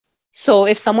 So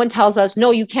if someone tells us,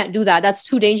 no, you can't do that, that's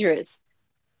too dangerous,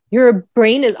 your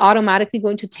brain is automatically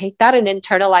going to take that and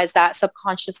internalize that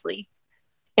subconsciously.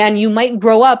 And you might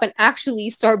grow up and actually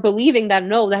start believing that,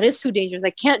 no, that is too dangerous,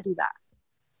 I can't do that.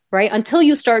 Right? Until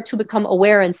you start to become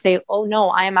aware and say, oh no,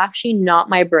 I am actually not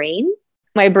my brain.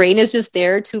 My brain is just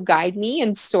there to guide me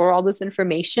and store all this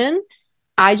information.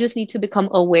 I just need to become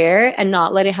aware and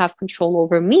not let it have control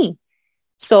over me.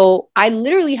 So I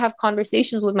literally have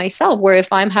conversations with myself where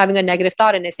if I'm having a negative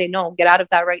thought and I say, no, get out of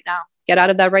that right now. Get out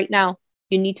of that right now.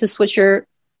 You need to switch your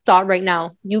thought right now.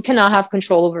 You cannot have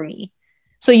control over me.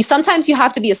 So sometimes you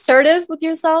have to be assertive with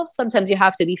yourself. Sometimes you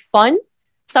have to be fun.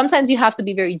 Sometimes you have to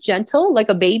be very gentle, like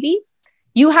a baby.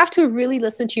 You have to really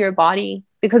listen to your body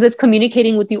because it's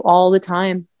communicating with you all the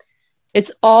time.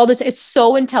 It's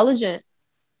so intelligent.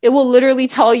 It will literally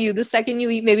tell you the second you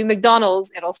eat maybe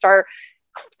McDonald's, it'll start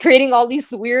creating all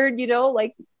these weird,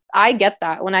 like, I get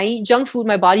that. When I eat junk food,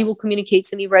 my body will communicate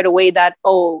to me right away that,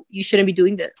 oh, you shouldn't be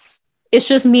doing this. It's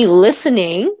just me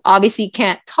listening. Obviously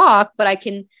can't talk, but I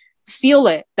can feel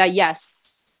it that,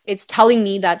 yes, it's telling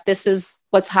me that this is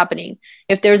what's happening.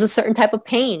 If there's a certain type of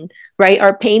pain, right?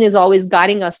 Our pain is always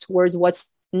guiding us towards what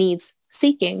needs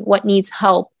seeking, what needs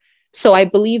help. So I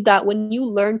believe that when you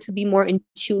learn to be more in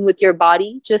tune with your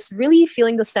body, just really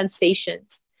feeling the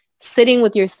sensations, sitting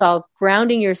with yourself,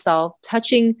 grounding yourself,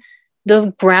 touching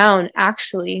the ground,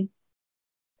 actually,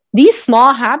 these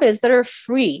small habits that are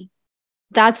free,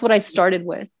 that's what I started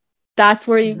with. That's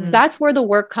where the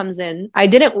work comes in. I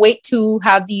didn't wait to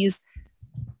have these,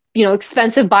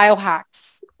 expensive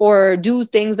biohacks or do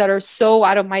things that are so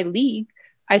out of my league.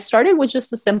 I started with just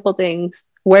the simple things,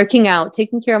 working out,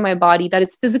 taking care of my body, that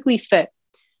it's physically fit,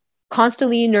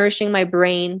 constantly nourishing my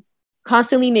brain,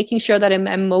 constantly making sure that I'm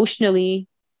emotionally,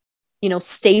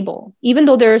 stable, even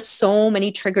though there are so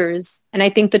many triggers. And I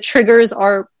think the triggers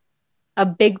are a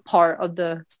big part of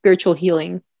the spiritual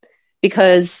healing,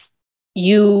 because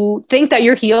you think that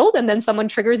you're healed and then someone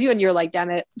triggers you and you're like, damn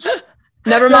it.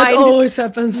 Never mind. That always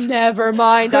happens. Never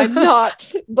mind. I'm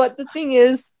not. But the thing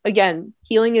is, again,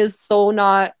 healing is so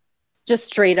not just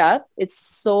straight up. It's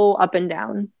so up and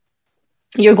down.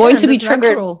 You're going to be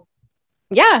triggered. Natural.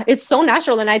 Yeah, it's so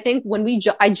natural. And I think when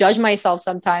I judge myself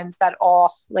sometimes that,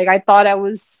 I thought I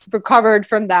was recovered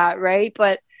from that, right?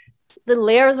 But the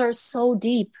layers are so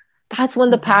deep. That's when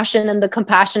the passion and the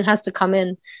compassion has to come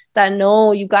in, that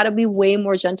no, you got to be way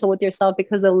more gentle with yourself,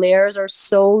 because the layers are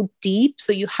so deep.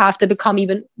 So you have to become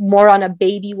even more on a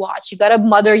baby watch. You got to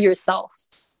mother yourself.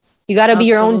 You got to be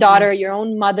your own daughter, your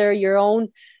own mother, your own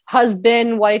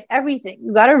husband, wife, everything.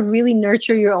 You got to really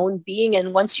nurture your own being.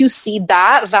 And once you see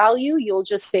that value, you'll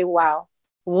just say, wow,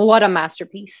 what a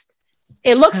masterpiece.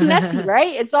 It looks messy,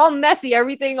 right? It's all messy,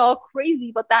 everything all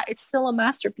crazy, but that it's still a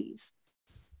masterpiece.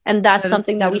 And that's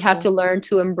something that we have to learn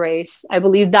to embrace. I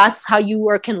believe that's how you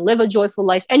can live a joyful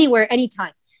life anywhere,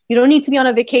 anytime. You don't need to be on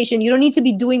a vacation. You don't need to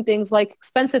be doing things like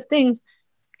expensive things.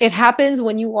 It happens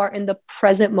when you are in the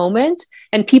present moment,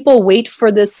 and people wait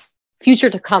for this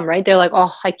future to come, right? They're like,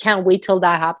 oh, I can't wait till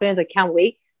that happens. I can't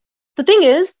wait. The thing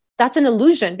is, that's an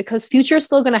illusion, because future is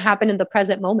still going to happen in the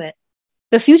present moment.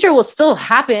 The future will still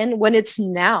happen when it's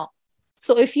now.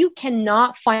 So if you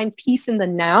cannot find peace in the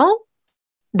now,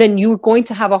 then you're going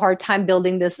to have a hard time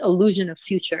building this illusion of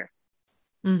future.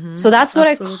 Mm-hmm. So that's what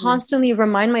I constantly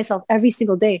remind myself every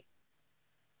single day.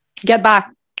 Get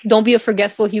back. Don't be a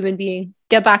forgetful human being.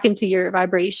 Get back into your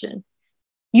vibration.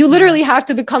 You literally have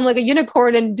to become like a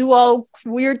unicorn and do all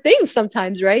weird things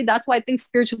sometimes, right? That's why I think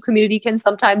spiritual community can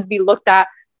sometimes be looked at.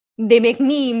 They make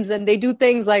memes and they do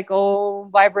things like, oh,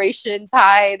 vibrations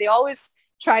high. They always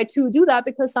try to do that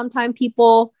because sometimes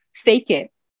people fake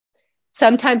it.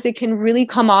 Sometimes it can really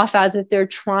come off as if they're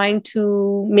trying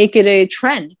to make it a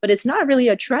trend, but it's not really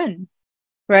a trend,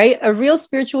 right? A real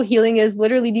spiritual healing is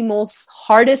literally the most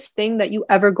hardest thing that you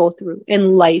ever go through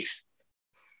in life.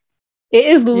 It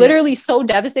is literally so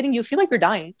devastating. You feel like you're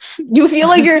dying. You feel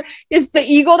like it's the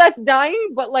ego that's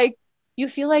dying, but like, you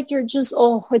feel like you're just,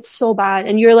 oh, it's so bad.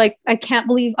 And you're like, I can't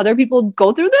believe other people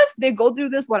go through this. They go through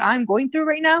this, what I'm going through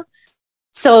right now.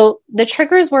 So the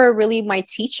triggers were really my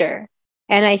teacher.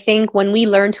 And I think when we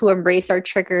learn to embrace our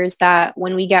triggers, that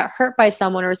when we get hurt by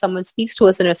someone or someone speaks to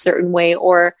us in a certain way,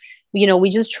 or, we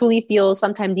just truly feel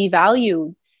sometimes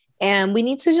devalued, and we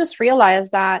need to just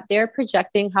realize that they're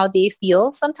projecting how they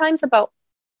feel sometimes about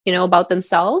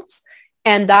themselves.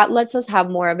 And that lets us have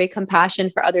more of a compassion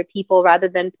for other people rather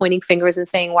than pointing fingers and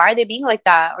saying, why are they being like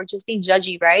that? Or just being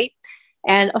judgy, right?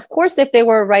 And of course, if they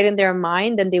were right in their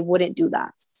mind, then they wouldn't do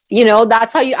that.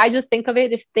 That's how I just think of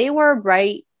it. If they were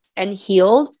right and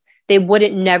healed, they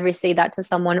wouldn't never say that to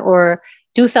someone or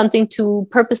do something to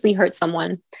purposely hurt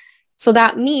someone. So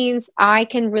that means I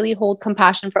can really hold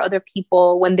compassion for other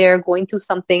people when they're going through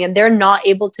something and they're not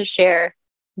able to share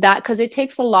that, because it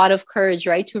takes a lot of courage,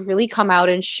 right? To really come out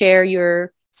and share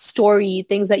your story,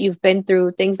 things that you've been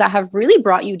through, things that have really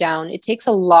brought you down. It takes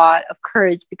a lot of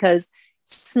courage because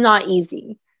it's not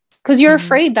easy, because you're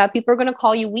afraid that people are going to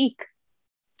call you weak.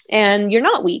 And you're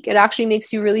not weak. It actually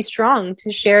makes you really strong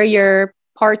to share your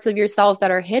parts of yourself that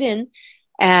are hidden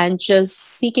and just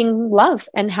seeking love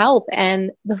and help.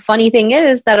 And the funny thing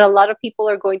is that a lot of people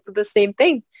are going through the same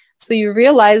thing. So you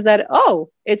realize that, oh,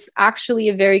 it's actually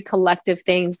a very collective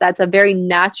thing. That's a very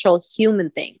natural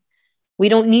human thing. We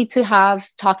don't need to have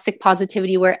toxic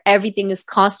positivity where everything is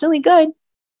constantly good,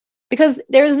 because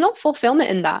there is no fulfillment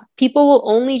in that. People will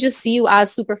only just see you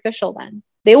as superficial then.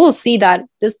 They will see that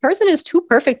this person is too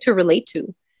perfect to relate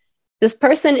to. this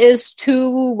person is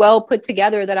too well put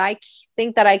together that I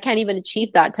think that I can't even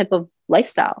achieve that type of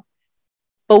lifestyle.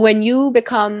 But when you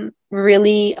become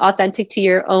really authentic to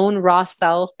your own raw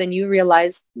self, then you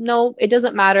realize, no, it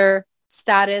doesn't matter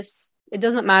status. It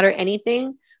doesn't matter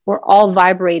anything. We're all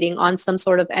vibrating on some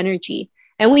sort of energy.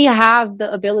 And we have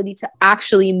the ability to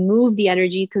actually move the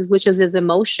energy, which is its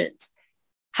emotions.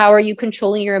 How are you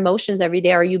controlling your emotions every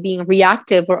day? Are you being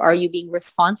reactive or are you being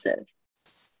responsive?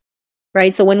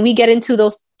 Right? So when we get into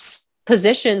those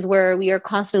positions where we are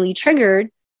constantly triggered,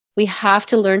 we have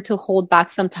to learn to hold back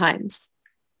sometimes.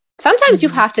 Sometimes you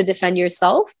have to defend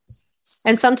yourself.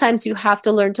 And sometimes you have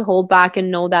to learn to hold back and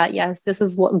know that, yes, this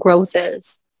is what growth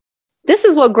is. This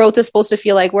is what growth is supposed to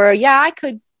feel like, where, yeah, I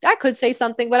could say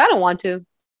something, but I don't want to.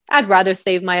 I'd rather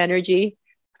save my energy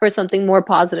for something more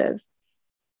positive.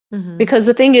 Because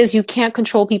the thing is, you can't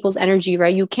control people's energy,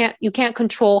 right? You can't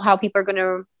control how people are going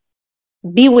to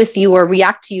be with you or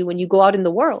react to you when you go out in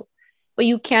the world, but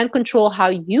you can control how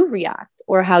you react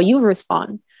or how you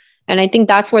respond. And I think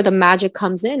that's where the magic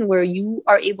comes in, where you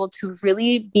are able to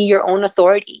really be your own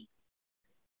authority.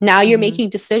 Now you're making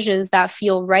decisions that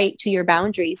feel right to your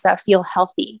boundaries, that feel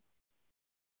healthy.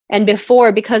 And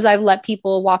before, because I've let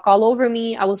people walk all over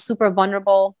me, I was super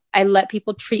vulnerable. I let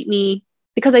people treat me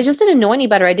because I just didn't know any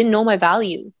better. I didn't know my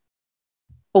value.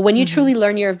 But when you truly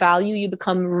learn your value, you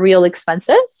become real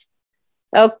expensive.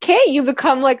 Okay, you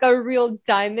become like a real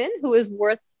diamond who is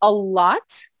worth a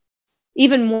lot,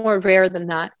 even more rare than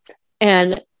that.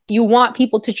 And you want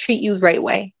people to treat you the right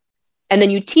way. And then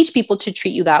you teach people to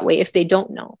treat you that way if they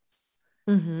don't know.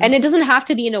 And it doesn't have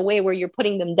to be in a way where you're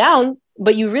putting them down,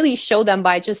 but you really show them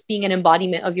by just being an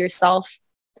embodiment of yourself.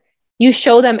 You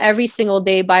show them every single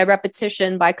day by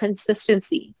repetition, by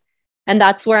consistency. And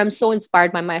that's where I'm so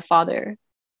inspired by my father.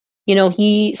 You know,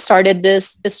 he started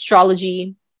this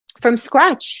astrology from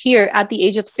scratch here at the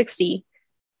age of 60.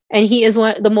 And he is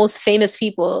one of the most famous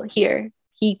people here.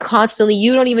 He constantly,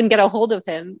 you don't even get a hold of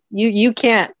him. You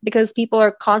can't, because people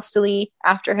are constantly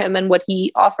after him and what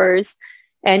he offers.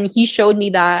 And he showed me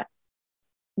that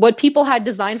what people had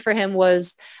designed for him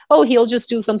was, oh, he'll just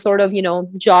do some sort of,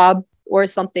 job or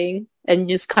something and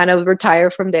just kind of retire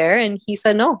from there. And he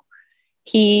said, no,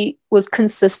 he was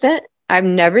consistent. I've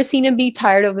never seen him be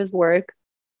tired of his work.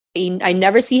 I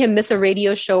never see him miss a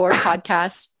radio show or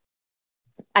podcast.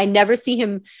 I never see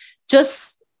him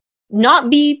just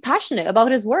not be passionate about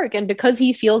his work. And because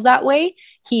he feels that way,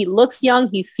 he looks young,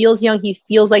 he feels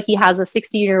like he has a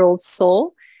 60-year-old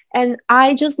soul. And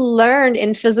I just learned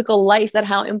in physical life that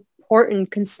how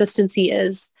important consistency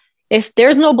is. If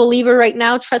there's no believer right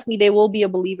now, trust me, they will be a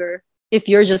believer if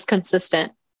you're just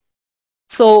consistent.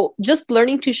 So just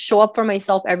learning to show up for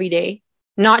myself every day,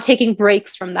 not taking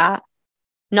breaks from that,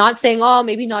 not saying, oh,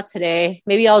 maybe not today.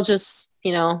 Maybe I'll just,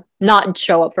 not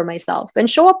show up for myself. And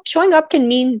showing up can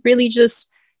mean really just,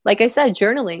 like I said,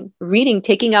 journaling, reading,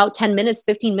 taking out 10 minutes,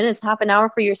 15 minutes, half an hour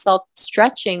for yourself,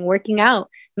 stretching, working out,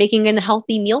 making a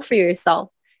healthy meal for yourself,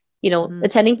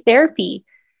 attending therapy,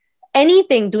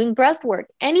 anything, doing breath work,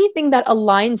 anything that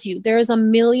aligns you. There's a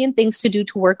million things to do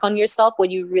to work on yourself when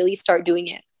you really start doing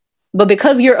it. But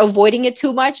because you're avoiding it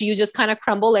too much, you just kind of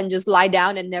crumble and just lie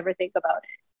down and never think about it.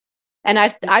 And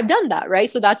I've done that, right?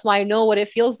 So that's why I know what it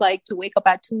feels like to wake up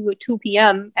at 2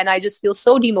 p.m. and I just feel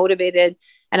so demotivated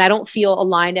and I don't feel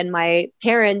aligned. And my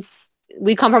parents,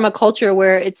 we come from a culture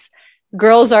where it's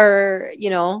girls are,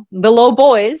 below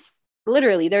boys.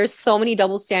 Literally, there's so many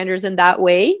double standards in that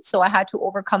way. So I had to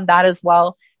overcome that as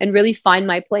well and really find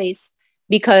my place.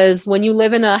 Because when you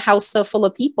live in a house full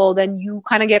of people, then you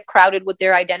kind of get crowded with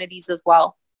their identities as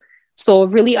well. So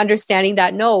really understanding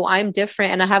that, no, I'm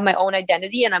different and I have my own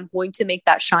identity and I'm going to make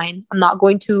that shine. I'm not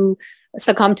going to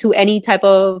succumb to any type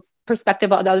of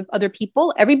perspective of other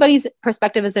people. Everybody's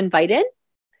perspective is invited.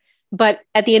 But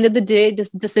at the end of the day, this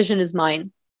decision is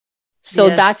mine. So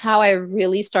that's how I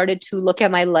really started to look at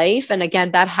my life. And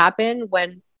again, that happened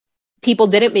when people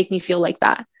didn't make me feel like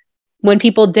that. When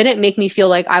people didn't make me feel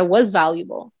like I was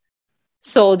valuable.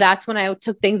 So that's when I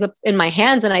took things up in my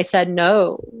hands and I said,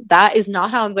 no, that is not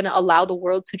how I'm going to allow the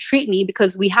world to treat me,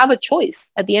 because we have a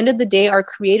choice. At the end of the day, our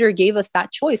creator gave us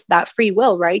that choice, that free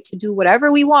will, right? To do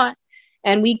whatever we want.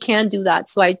 And we can do that.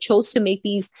 So I chose to make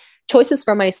these choices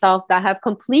for myself that have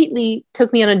completely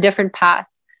took me on a different path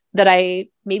that I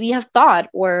maybe have thought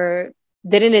or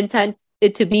didn't intend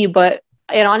it to be, but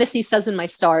it honestly says in my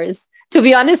stars. To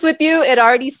be honest with you, it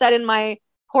already said in my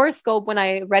horoscope when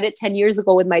I read it 10 years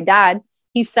ago with my dad.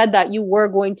 He said that you were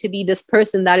going to be this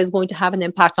person that is going to have an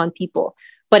impact on people.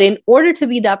 But in order to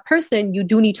be that person, you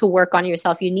do need to work on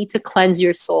yourself. You need to cleanse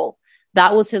your soul.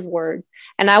 That was his word.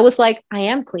 And I was like, I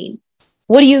am clean.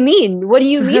 what do you mean? What do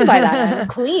you mean by that? I'm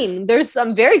clean.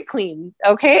 I'm very clean.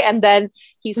 Okay. And then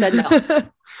he said, no.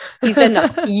 He said, no,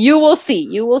 you will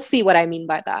see what I mean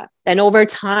by that. And over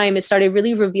time, it started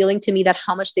really revealing to me that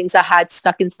how much things I had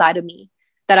stuck inside of me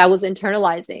that I was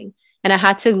internalizing. And I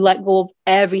had to let go of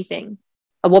everything,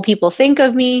 of what people think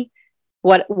of me,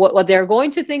 what they're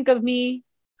going to think of me.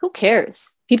 Who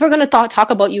cares? People are going to talk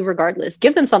about you regardless.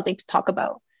 Give them something to talk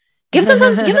about. Give them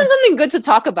something good to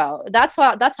talk about. That's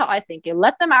how I think it.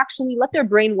 Let their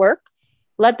brain work.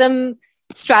 Let them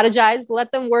strategize.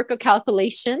 Let them work a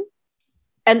calculation.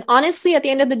 And honestly, at the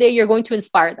end of the day, you're going to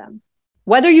inspire them.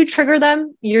 Whether you trigger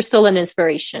them, you're still an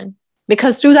inspiration.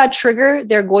 Because through that trigger,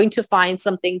 they're going to find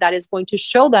something that is going to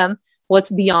show them what's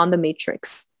beyond the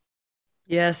matrix.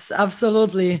 Yes,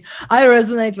 absolutely. I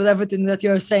resonate with everything that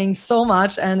you're saying so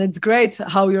much. And it's great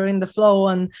how you're in the flow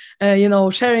and,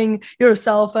 sharing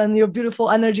yourself and your beautiful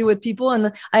energy with people.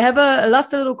 And I have a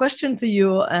last little question to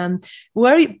you.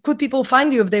 Where could people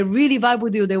find you if they really vibe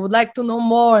with you? They would like to know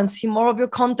more and see more of your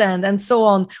content and so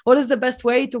on. What is the best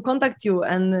way to contact you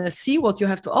and see what you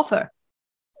have to offer?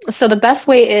 So the best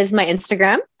way is my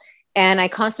Instagram. And I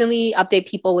constantly update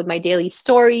people with my daily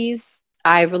stories.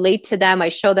 I relate to them. I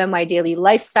show them my daily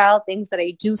lifestyle, things that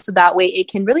I do. So that way it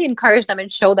can really encourage them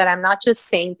and show that I'm not just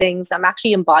saying things, I'm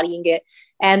actually embodying it.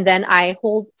 And then I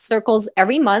hold circles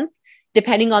every month,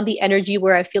 depending on the energy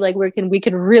where I feel like we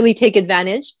can really take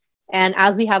advantage. And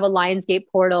as we have a Lionsgate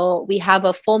portal, we have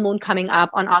a full moon coming up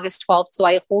on August 12th. So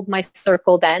I hold my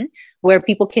circle then where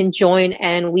people can join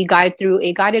and we guide through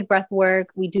a guided breath work.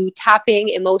 We do tapping,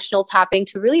 emotional tapping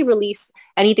to really release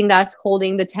anything that's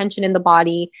holding the tension in the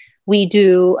body. We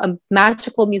do a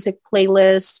magical music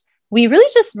playlist. We really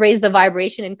just raise the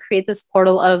vibration and create this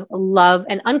portal of love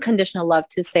and unconditional love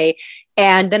to say.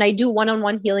 And then I do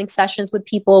one-on-one healing sessions with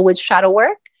people with shadow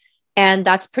work. And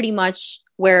that's pretty much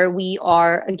where we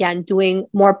are, again, doing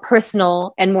more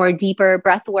personal and more deeper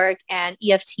breath work and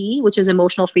EFT, which is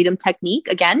emotional freedom technique,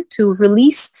 again, to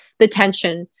release the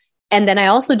tension. And then I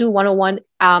also do one-on-one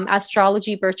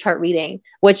astrology birth chart reading,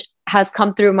 which has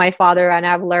come through my father and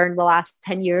I've learned the last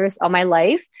 10 years of my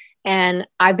life. And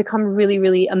I've become really,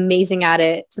 really amazing at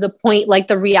it to the point like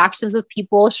the reactions of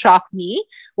people shock me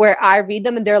where I read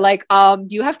them and they're like, do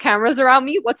you have cameras around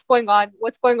me? What's going on?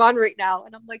 What's going on right now?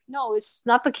 And I'm like, no, it's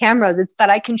not the cameras. It's that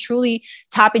I can truly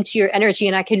tap into your energy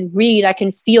and I can read, I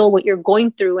can feel what you're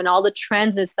going through and all the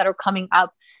transits that are coming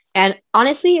up. And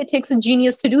honestly, it takes a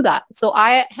genius to do that. So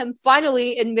I am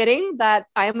finally admitting that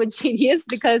I am a genius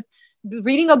because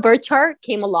reading a birth chart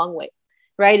came a long way,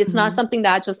 right? It's not something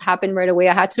that just happened right away.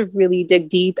 I had to really dig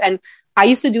deep. And I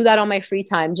used to do that on my free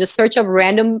time, just search up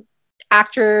random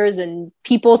actors and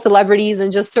people, celebrities,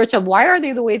 and just search up why are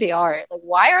they the way they are? Like,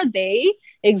 why are they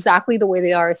exactly the way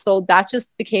they are? So that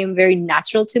just became very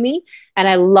natural to me. And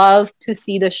I love to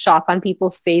see the shock on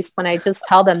people's face when I just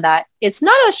tell them that it's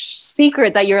not a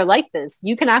secret that you're like this.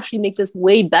 You can actually make this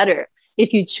way better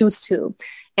if you choose to.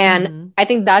 And I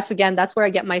think that's where I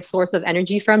get my source of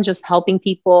energy from, just helping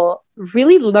people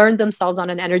really learn themselves on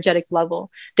an energetic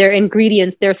level, their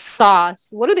ingredients, their sauce.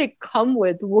 What do they come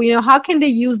with? Well, how can they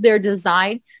use their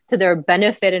design to their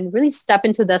benefit and really step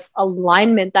into this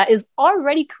alignment that is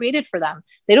already created for them?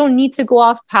 They don't need to go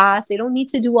off path. They don't need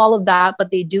to do all of that, but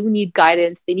they do need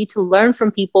guidance. They need to learn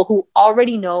from people who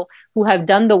already know, who have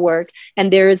done the work,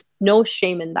 and there is no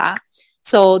shame in that.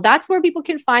 So that's where people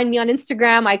can find me on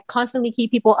Instagram. I constantly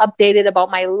keep people updated about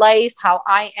my life, how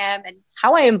I am, and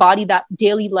how I embody that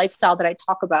daily lifestyle that I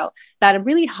talk about that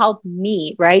really helped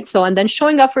me, right? So, and then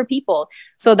showing up for people.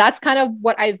 So that's kind of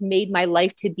what I've made my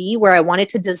life to be, where I wanted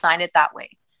to design it that way.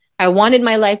 I wanted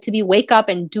my life to be wake up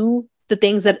and do the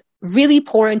things that really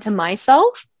pour into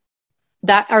myself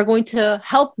that are going to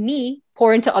help me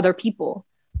pour into other people.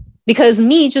 Because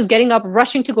me just getting up,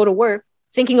 rushing to go to work,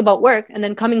 thinking about work and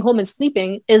then coming home and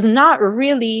sleeping is not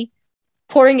really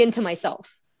pouring into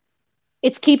myself.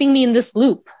 It's keeping me in this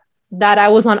loop that I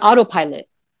was on autopilot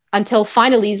until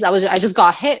finally I just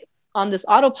got hit on this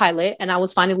autopilot and I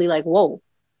was finally like, whoa,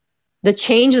 the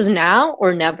change is now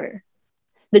or never.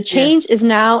 The change is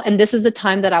now. And this is the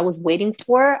time that I was waiting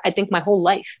for, I think my whole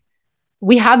life.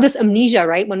 We have this amnesia,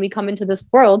 right? When we come into this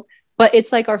world, but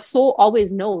it's like our soul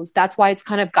always knows. That's why it's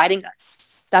kind of guiding us.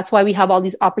 That's why we have all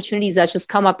these opportunities that just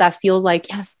come up that feel like,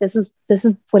 yes, this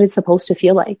is what it's supposed to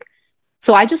feel like.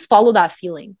 So I just follow that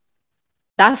feeling.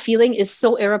 That feeling is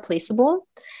so irreplaceable.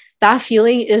 That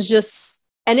feeling is just,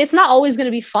 and it's not always going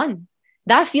to be fun.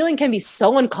 That feeling can be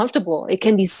so uncomfortable. It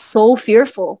can be so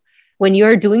fearful. When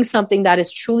you're doing something that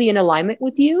is truly in alignment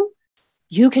with you,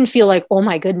 you can feel like, oh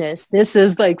my goodness, this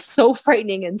is like so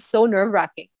frightening and so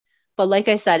nerve-wracking. But like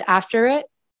I said, after it,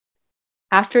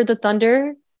 after the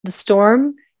thunder, the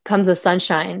storm comes the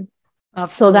sunshine.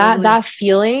 Absolutely. So that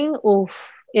feeling,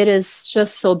 oof, it is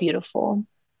just so beautiful.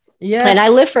 Yes. And I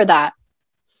live for that.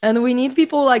 And we need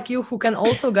people like you who can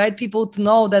also guide people to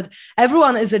know that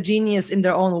everyone is a genius in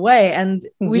their own way. And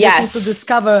we just need to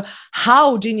discover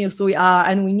how genius we are.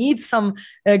 And we need some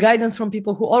guidance from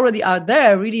people who already are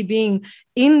there, really being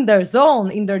in their zone,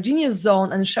 in their genius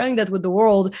zone, and sharing that with the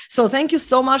world. So thank you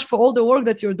so much for all the work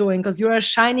that you're doing, because you're a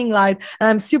shining light. And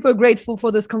I'm super grateful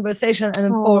for this conversation and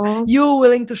for you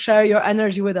willing to share your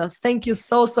energy with us. Thank you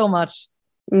so, so much.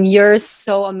 You're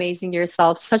so amazing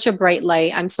yourself, such a bright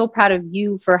light. I'm so proud of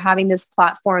you for having this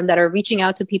platform that are reaching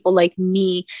out to people like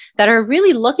me that are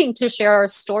really looking to share our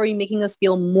story, making us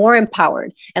feel more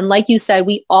empowered. And like you said,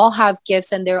 we all have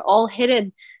gifts and they're all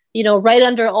hidden, you know, right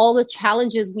under all the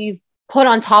challenges we've put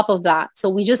on top of that. So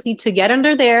we just need to get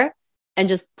under there and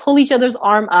just pull each other's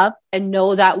arm up and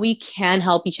know that we can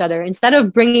help each other instead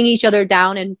of bringing each other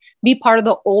down and be part of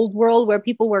the old world where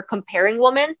people were comparing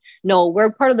women. No,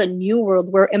 we're part of the new world.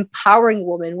 We're empowering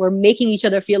women. We're making each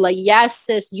other feel like, yes,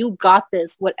 sis, you got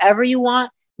this. Whatever you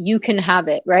want, you can have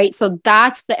it, right? So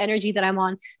that's the energy that I'm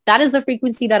on. That is the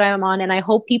frequency that I am on. And I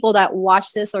hope people that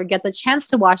watch this or get the chance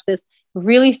to watch this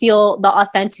really feel the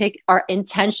authentic, our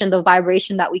intention, the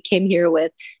vibration that we came here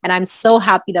with. And I'm so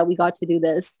happy that we got to do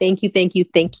this. Thank you, thank you,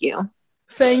 thank you.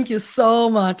 Thank you so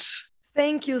much.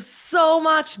 Thank you so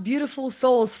much, beautiful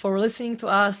souls, for listening to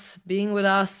us, being with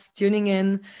us, tuning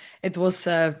in. It was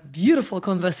a beautiful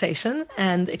conversation.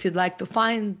 And if you'd like to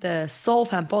find the Soul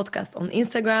Fam podcast on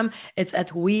Instagram, it's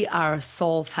at We Are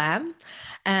Soul Fam.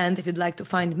 And if you'd like to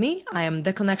find me, I am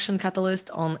The Connection Catalyst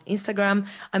on Instagram.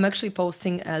 I'm actually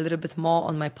posting a little bit more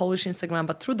on my Polish Instagram,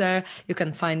 but through there, you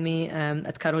can find me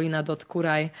at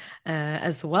karolina.kuraj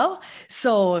as well.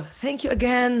 So thank you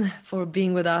again for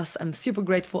being with us. I'm super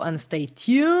grateful, and stay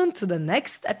tuned to the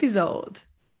next episode.